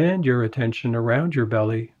expand your attention around your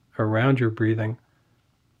belly, around your breathing,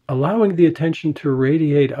 allowing the attention to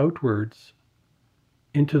radiate outwards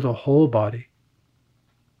into the whole body.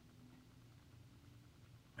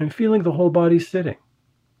 And feeling the whole body sitting.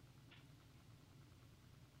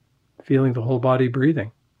 Feeling the whole body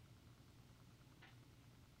breathing.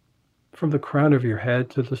 From the crown of your head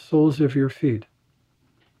to the soles of your feet.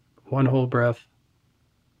 One whole breath,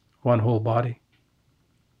 one whole body.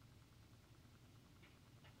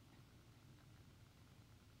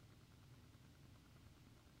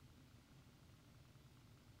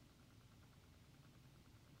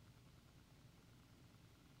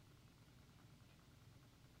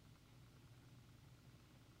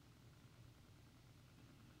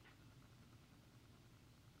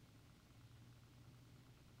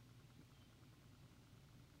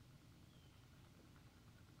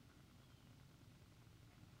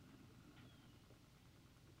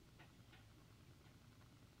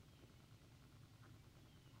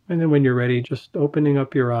 And then when you're ready, just opening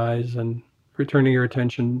up your eyes and returning your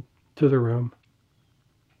attention to the room.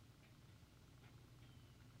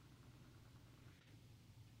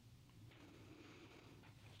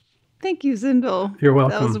 Thank you, Zindel. You're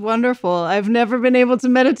welcome. That was wonderful. I've never been able to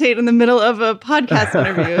meditate in the middle of a podcast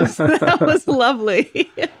interview. So that was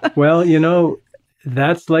lovely. Well,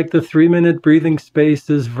 that's like the 3-minute breathing space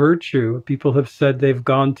is virtue. People have said they've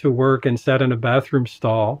gone to work and sat in a bathroom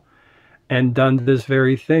stall and done this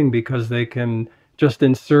very thing because they can just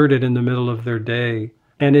insert it in the middle of their day.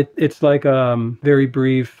 And it's like a very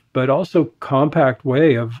brief, but also compact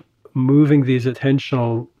way of moving these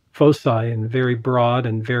attentional foci in very broad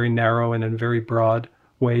and very narrow and in very broad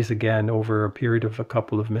ways again over a period of a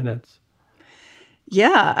couple of minutes.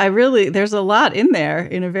 Yeah, there's a lot in there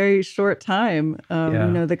in a very short time.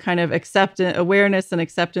 The kind of awareness and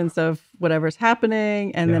acceptance of whatever's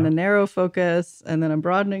happening, and then a narrow focus, and then a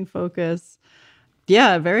broadening focus.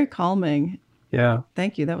 Yeah, very calming. Yeah.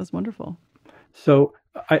 Thank you. That was wonderful. So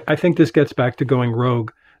I think this gets back to going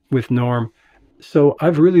rogue with Norm. So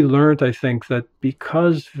I've really learned, I think, that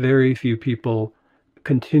because very few people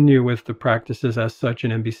continue with the practices as such in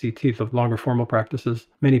MBCT, the longer formal practices,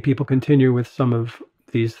 many people continue with some of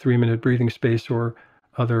these 3-minute breathing space or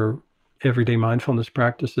other everyday mindfulness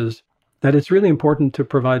practices, that it's really important to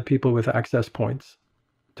provide people with access points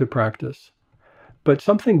to practice. But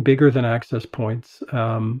something bigger than access points,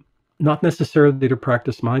 not necessarily to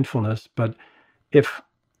practice mindfulness, but if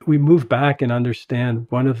we move back and understand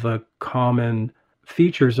one of the common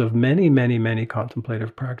features of many, many, many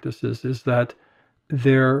contemplative practices is that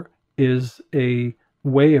there is a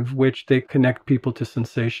way of which they connect people to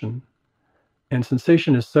sensation. And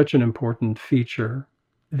sensation is such an important feature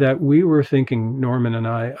that we were thinking, Norman and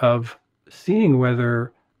I, of seeing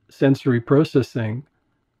whether sensory processing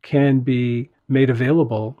can be made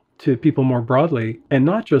available to people more broadly, and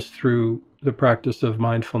not just through the practice of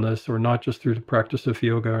mindfulness, or not just through the practice of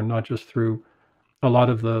yoga, or not just through a lot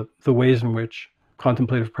of the ways in which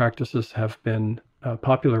contemplative practices have been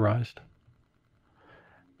popularized.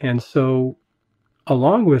 And so,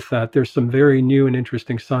 along with that, there's some very new and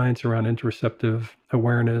interesting science around interoceptive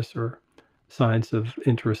awareness, or science of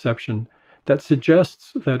interoception, that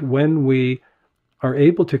suggests that when we are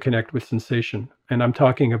able to connect with sensation, and I'm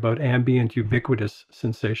talking about ambient ubiquitous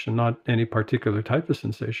sensation, not any particular type of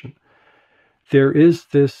sensation, there is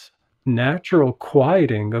this natural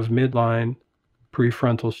quieting of midline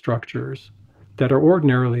prefrontal structures that are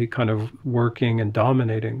ordinarily kind of working and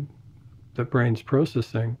dominating the brain's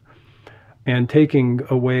processing, and taking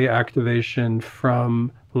away activation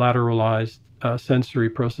from lateralized sensory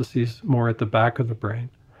processes more at the back of the brain.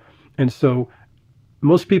 And so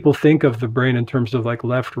most people think of the brain in terms of like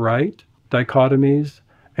left-right dichotomies,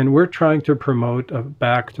 and we're trying to promote a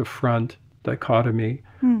back-to-front dichotomy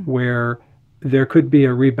where there could be a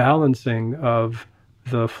rebalancing of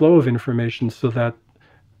the flow of information so that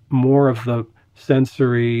more of the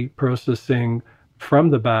sensory processing from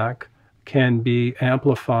the back can be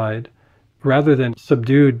amplified rather than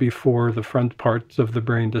subdued before the front parts of the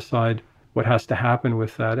brain decide what has to happen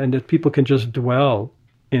with that. And that people can just dwell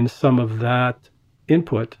in some of that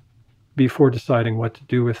input before deciding what to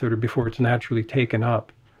do with it, or before it's naturally taken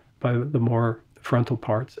up by the more frontal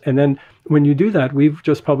parts. And then when you do that, we've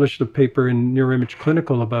just published a paper in Neuroimage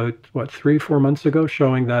Clinical about, 3-4 months ago,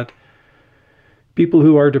 showing that people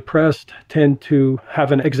who are depressed tend to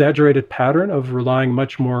have an exaggerated pattern of relying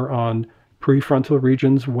much more on prefrontal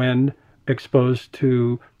regions when exposed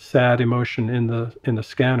to sad emotion in the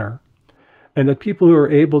scanner. And that people who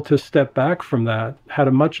are able to step back from that had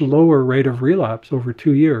a much lower rate of relapse over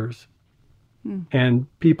 2 years. And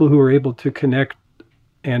people who are able to connect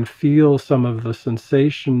and feel some of the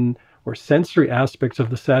sensation or sensory aspects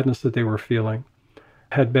of the sadness that they were feeling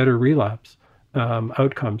had better relapse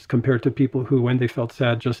outcomes compared to people who, when they felt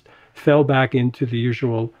sad, just fell back into the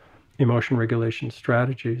usual emotion regulation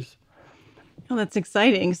strategies. Oh, that's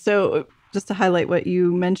exciting. So just to highlight what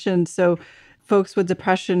you mentioned, so folks with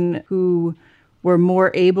depression who were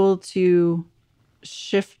more able to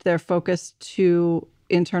shift their focus to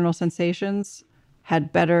internal sensations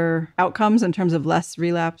had better outcomes in terms of less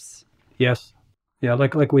relapse? Yes. Yeah,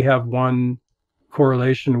 like we have one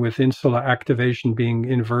correlation with insula activation being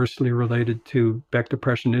inversely related to Beck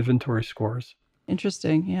depression inventory scores.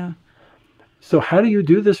 Interesting, yeah. So how do you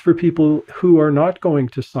do this for people who are not going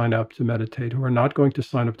to sign up to meditate, who are not going to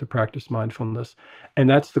sign up to practice mindfulness? And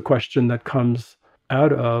that's the question that comes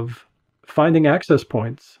out of finding access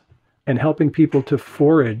points and helping people to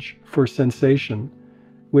forage for sensation,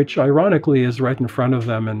 which ironically is right in front of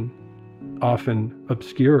them and often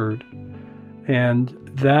obscured. And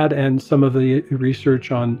that, and some of the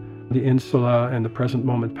research on the insula and the present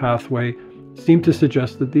moment pathway, seem to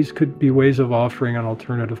suggest that these could be ways of offering an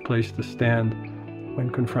alternative place to stand when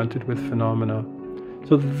confronted with phenomena.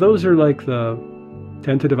 So those are like the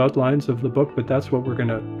tentative outlines of the book, but that's what we're going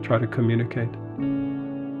to try to communicate.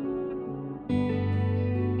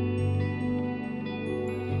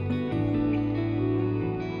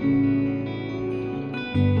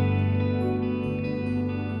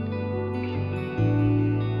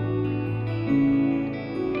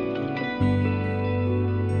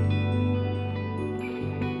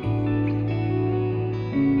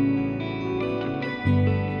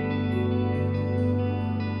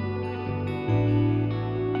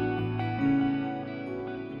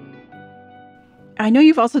 I know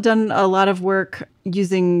you've also done a lot of work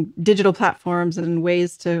using digital platforms and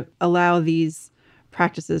ways to allow these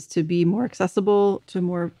practices to be more accessible to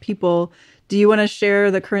more people. Do you want to share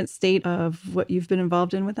the current state of what you've been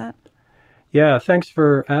involved in with that? Yeah, thanks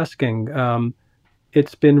for asking.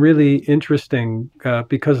 It's been really interesting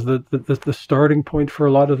because the starting point for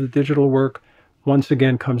a lot of the digital work, once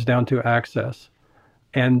again, comes down to access.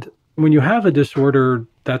 And when you have a disorder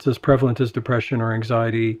that's as prevalent as depression or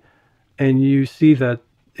anxiety, and you see that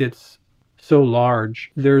it's so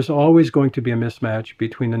large, there's always going to be a mismatch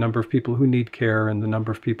between the number of people who need care and the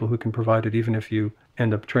number of people who can provide it, even if you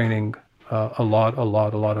end up training a lot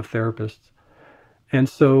of therapists. And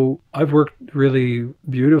so I've worked really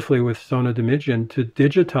beautifully with Sona Dimijian to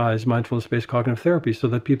digitize mindfulness-based cognitive therapy so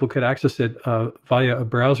that people could access it via a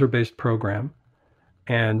browser-based program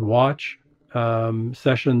and watch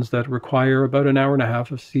sessions that require about an hour and a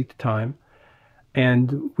half of seat time.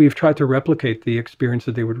 And we've tried to replicate the experience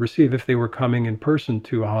that they would receive if they were coming in person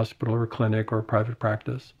to a hospital or a clinic or a private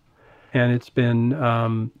practice. And it's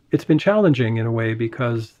been challenging in a way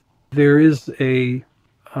because there is a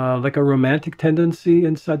like a romantic tendency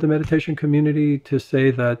inside the meditation community to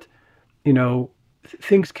say that, you know,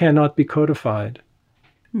 things cannot be codified.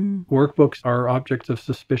 Mm. Workbooks are objects of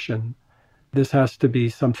suspicion. This has to be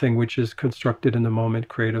something which is constructed in the moment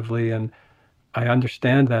creatively. And I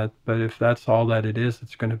understand that, but if that's all that it is,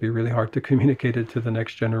 it's going to be really hard to communicate it to the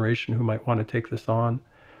next generation who might want to take this on.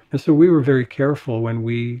 And so we were very careful when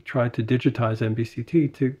we tried to digitize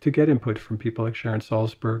MBCT to get input from people like Sharon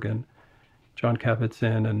Salzberg and John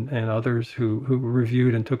Kabat-Zinn and others who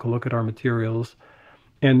reviewed and took a look at our materials.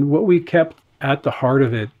 And what we kept at the heart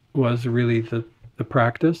of it was really the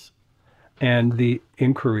practice and the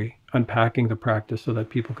inquiry, unpacking the practice so that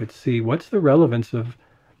people could see what's the relevance of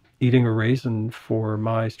eating a raisin for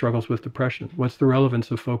my struggles with depression? What's the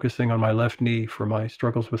relevance of focusing on my left knee for my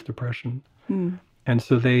struggles with depression? Mm. And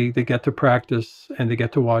so they get to practice and they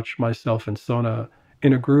get to watch myself and Sona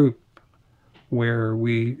in a group where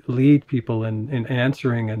we lead people in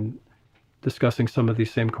answering and discussing some of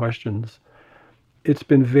these same questions. It's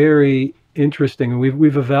been very interesting.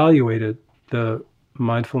 We've evaluated the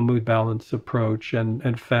mindful mood balance approach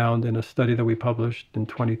and found in a study that we published in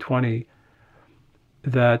 2020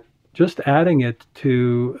 that just adding it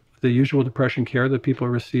to the usual depression care that people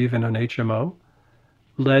receive in an HMO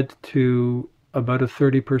led to about a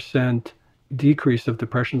 30% decrease of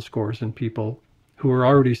depression scores in people who are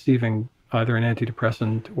already receiving either an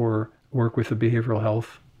antidepressant or work with a behavioral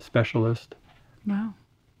health specialist. Wow.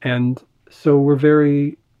 And so we're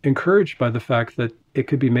very encouraged by the fact that it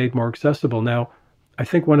could be made more accessible. Now, I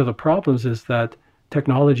think one of the problems is that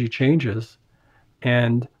technology changes,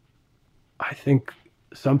 and I think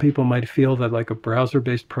some people might feel that like a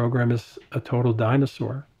browser-based program is a total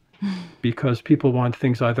dinosaur because people want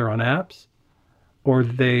things either on apps or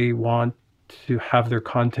they want to have their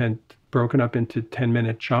content broken up into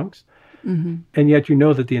 10-minute chunks. Mm-hmm. And yet you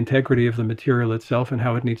know that the integrity of the material itself and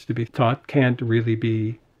how it needs to be taught can't really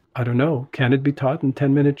be, I don't know, can it be taught in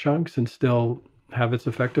 10-minute chunks and still have its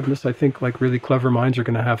effectiveness? I think like really clever minds are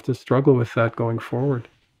going to have to struggle with that going forward.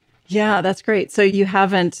 Yeah, that's great. So you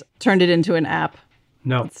haven't turned it into an app.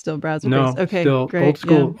 No. It's still browser No, based. Okay, still great.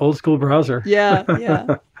 old school browser. Yeah,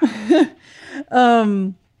 yeah.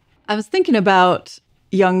 I was thinking about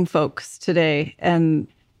young folks today, and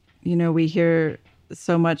we hear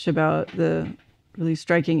so much about the really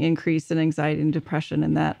striking increase in anxiety and depression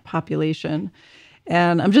in that population.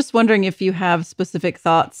 And I'm just wondering if you have specific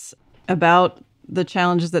thoughts about the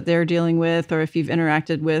challenges that they're dealing with, or if you've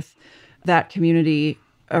interacted with that community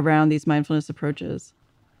around these mindfulness approaches.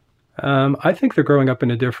 I think they're growing up in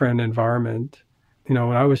a different environment. When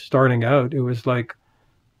I was starting out, it was like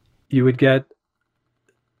you would get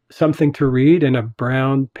something to read in a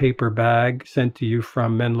brown paper bag sent to you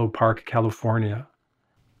from Menlo Park, California.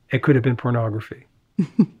 It could have been pornography.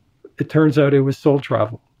 It turns out it was soul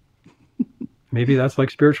travel. Maybe that's like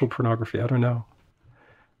spiritual pornography. I don't know.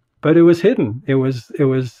 But it was hidden. It was,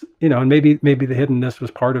 and maybe the hiddenness was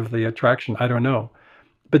part of the attraction. I don't know.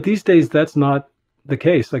 But these days, that's not the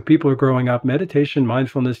case. Like people are growing up, meditation,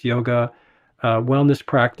 mindfulness, yoga, wellness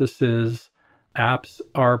practices, apps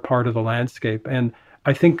are part of the landscape. And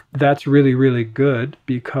I think that's really, really good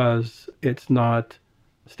because it's not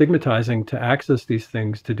stigmatizing to access these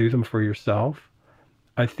things, to do them for yourself.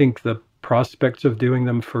 I think the prospects of doing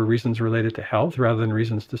them for reasons related to health rather than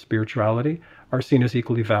reasons to spirituality are seen as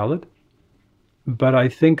equally valid. But I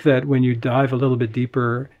think that when you dive a little bit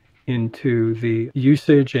deeper into the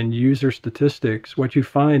usage and user statistics, what you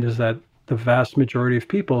find is that the vast majority of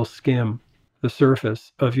people skim the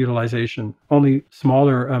surface of utilization. Only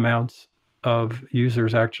smaller amounts of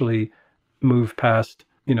users actually move past,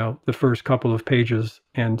 the first couple of pages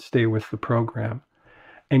and stay with the program.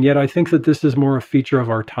 And yet I think that this is more a feature of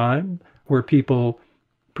our time, where people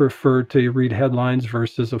prefer to read headlines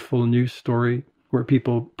versus a full news story, where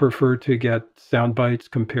people prefer to get sound bites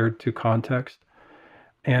compared to context.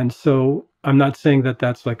 And so I'm not saying that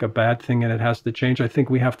that's like a bad thing and it has to change. I think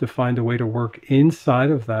we have to find a way to work inside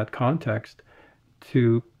of that context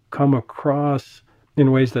to come across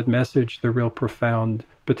in ways that message the real profound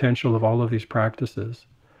potential of all of these practices.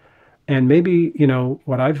 And maybe,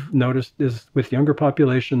 what I've noticed is with younger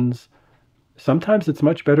populations, sometimes it's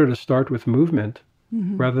much better to start with movement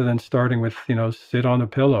rather than starting with, sit on a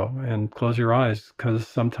pillow and close your eyes, because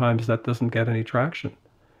sometimes that doesn't get any traction.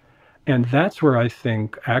 And that's where I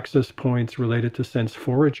think access points related to sense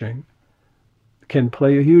foraging can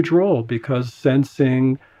play a huge role, because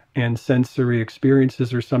sensing and sensory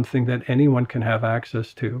experiences are something that anyone can have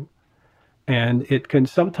access to. And it can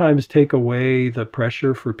sometimes take away the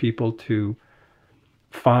pressure for people to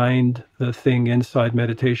find the thing inside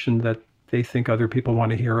meditation that they think other people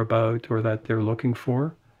want to hear about or that they're looking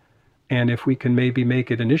for. And if we can maybe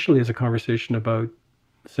make it initially as a conversation about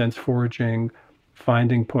sense foraging,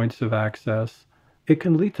 finding points of access, it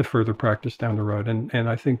can lead to further practice down the road. And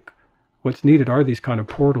I think what's needed are these kind of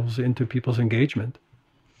portals into people's engagement.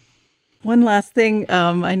 One last thing,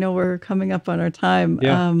 I know we're coming up on our time.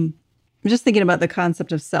 Yeah. I'm just thinking about the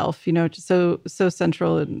concept of self, just so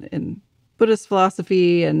central in Buddhist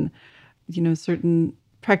philosophy, and, certain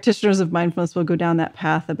practitioners of mindfulness will go down that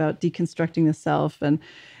path about deconstructing the self. And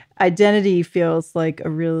identity feels like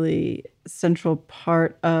a really central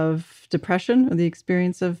part of depression, or the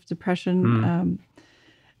experience of depression.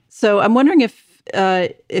 So I'm wondering if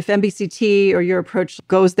MBCT or your approach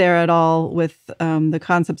goes there at all with the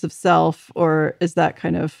concepts of self, or is that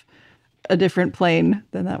kind of a different plane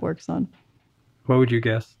than that works on? What would you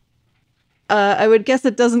guess? I would guess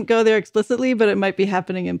it doesn't go there explicitly, but it might be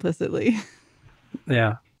happening implicitly.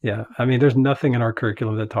 Yeah. I mean, there's nothing in our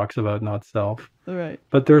curriculum that talks about not self. Right.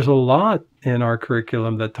 But there's a lot in our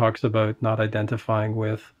curriculum that talks about not identifying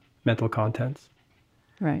with mental contents.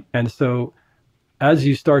 Right. And so as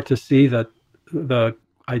you start to see that the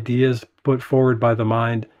ideas put forward by the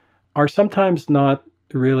mind are sometimes not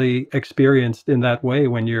really experienced in that way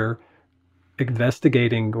when you're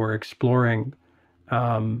investigating or exploring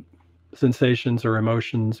sensations or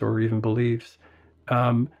emotions or even beliefs.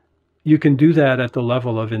 You can do that at the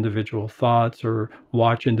level of individual thoughts, or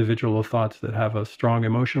watch individual thoughts that have a strong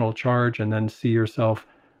emotional charge, and then see yourself,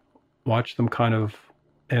 watch them kind of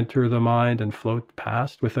enter the mind and float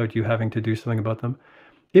past without you having to do something about them.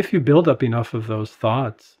 If you build up enough of those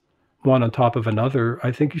thoughts, one on top of another,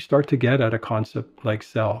 I think you start to get at a concept like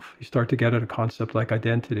self. You start to get at a concept like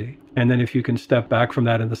identity. And then if you can step back from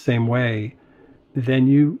that in the same way, then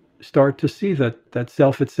you start to see that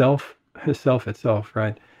self itself,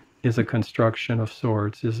 right, is a construction of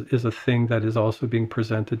sorts, is a thing that is also being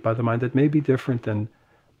presented by the mind that may be different than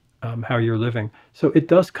how you're living. So it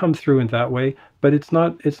does come through in that way, but it's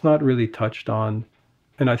not really touched on,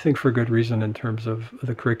 and I think for good reason in terms of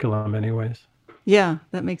the curriculum anyways. Yeah,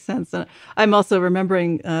 that makes sense. And I'm also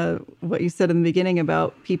remembering what you said in the beginning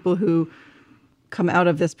about people who come out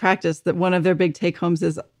of this practice, that one of their big take homes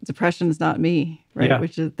is depression is not me, right?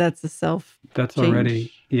 Yeah. That's a self That's change.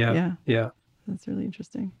 already, yeah. That's really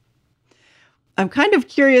interesting. I'm kind of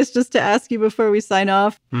curious, just to ask you before we sign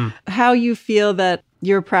off, how you feel that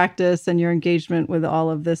your practice and your engagement with all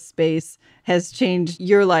of this space has changed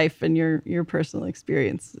your life and your personal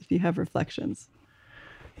experience, if you have reflections.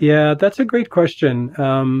 Yeah, that's a great question.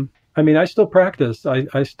 I mean, I still practice.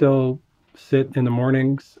 I still sit in the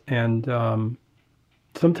mornings, and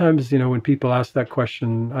sometimes, when people ask that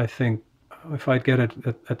question, I think if I get it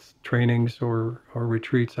at trainings or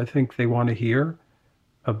retreats, I think they want to hear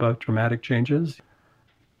about dramatic changes.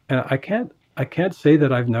 And I can't say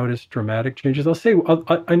that I've noticed dramatic changes. I'll say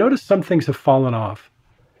I noticed some things have fallen off.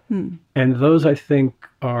 And those, I think,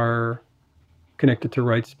 are connected to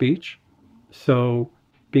right speech. So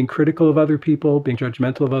being critical of other people, being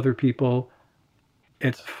judgmental of other people,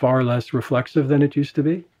 it's far less reflexive than it used to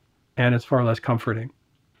be, and it's far less comforting.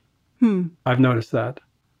 I've noticed that.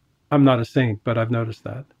 I'm not a saint, but I've noticed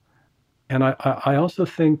that. And I also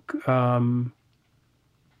think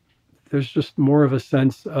there's just more of a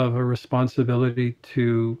sense of a responsibility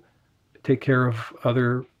to take care of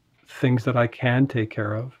other things that I can take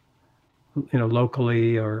care of,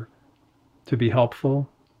 locally, or to be helpful.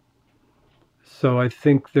 So I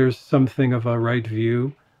think there's something of a right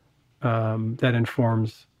view that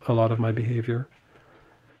informs a lot of my behavior.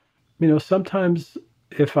 Sometimes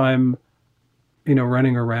if I'm,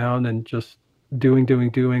 running around and just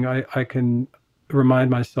doing, I can remind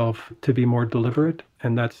myself to be more deliberate,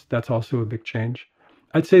 and that's also a big change.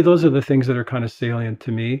 I'd say those are the things that are kind of salient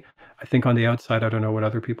to me. I think on the outside, I don't know what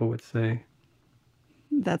other people would say.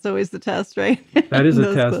 That's always the test, right? That is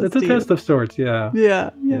a test. It's a test of sorts, yeah.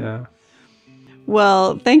 Yeah.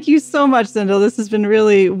 Well, thank you so much, Zindel. This has been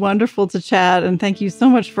really wonderful to chat, and thank you so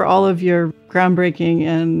much for all of your groundbreaking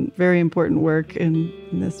and very important work in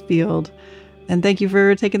this field. And thank you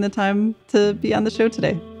for taking the time to be on the show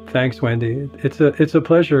today. Thanks, Wendy. It's a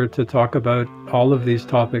pleasure to talk about all of these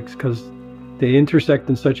topics because they intersect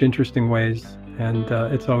in such interesting ways, and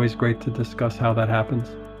it's always great to discuss how that happens.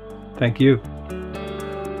 Thank you.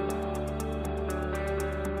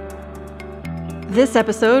 This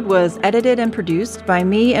episode was edited and produced by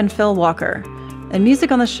me and Phil Walker, and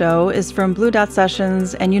music on the show is from Blue Dot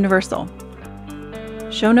Sessions and Universal.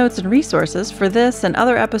 Show notes and resources for this and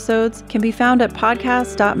other episodes can be found at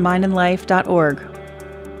podcast.mindandlife.org.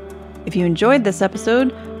 If you enjoyed this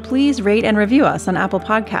episode, please rate and review us on Apple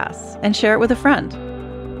Podcasts and share it with a friend.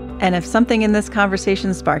 And if something in this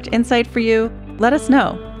conversation sparked insight for you, let us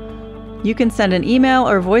know. You can send an email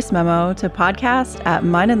or voice memo to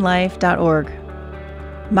podcast@mindandlife.org.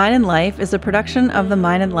 Mind and Life is a production of the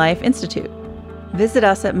Mind and Life Institute. Visit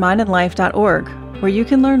us at mindandlife.org, where you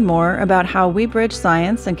can learn more about how we bridge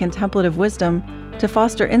science and contemplative wisdom to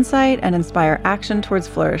foster insight and inspire action towards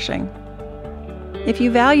flourishing. If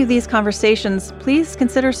you value these conversations, please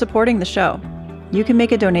consider supporting the show. You can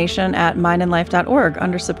make a donation at mindandlife.org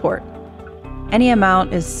under support. Any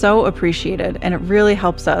amount is so appreciated, and it really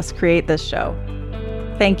helps us create this show.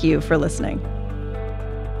 Thank you for listening.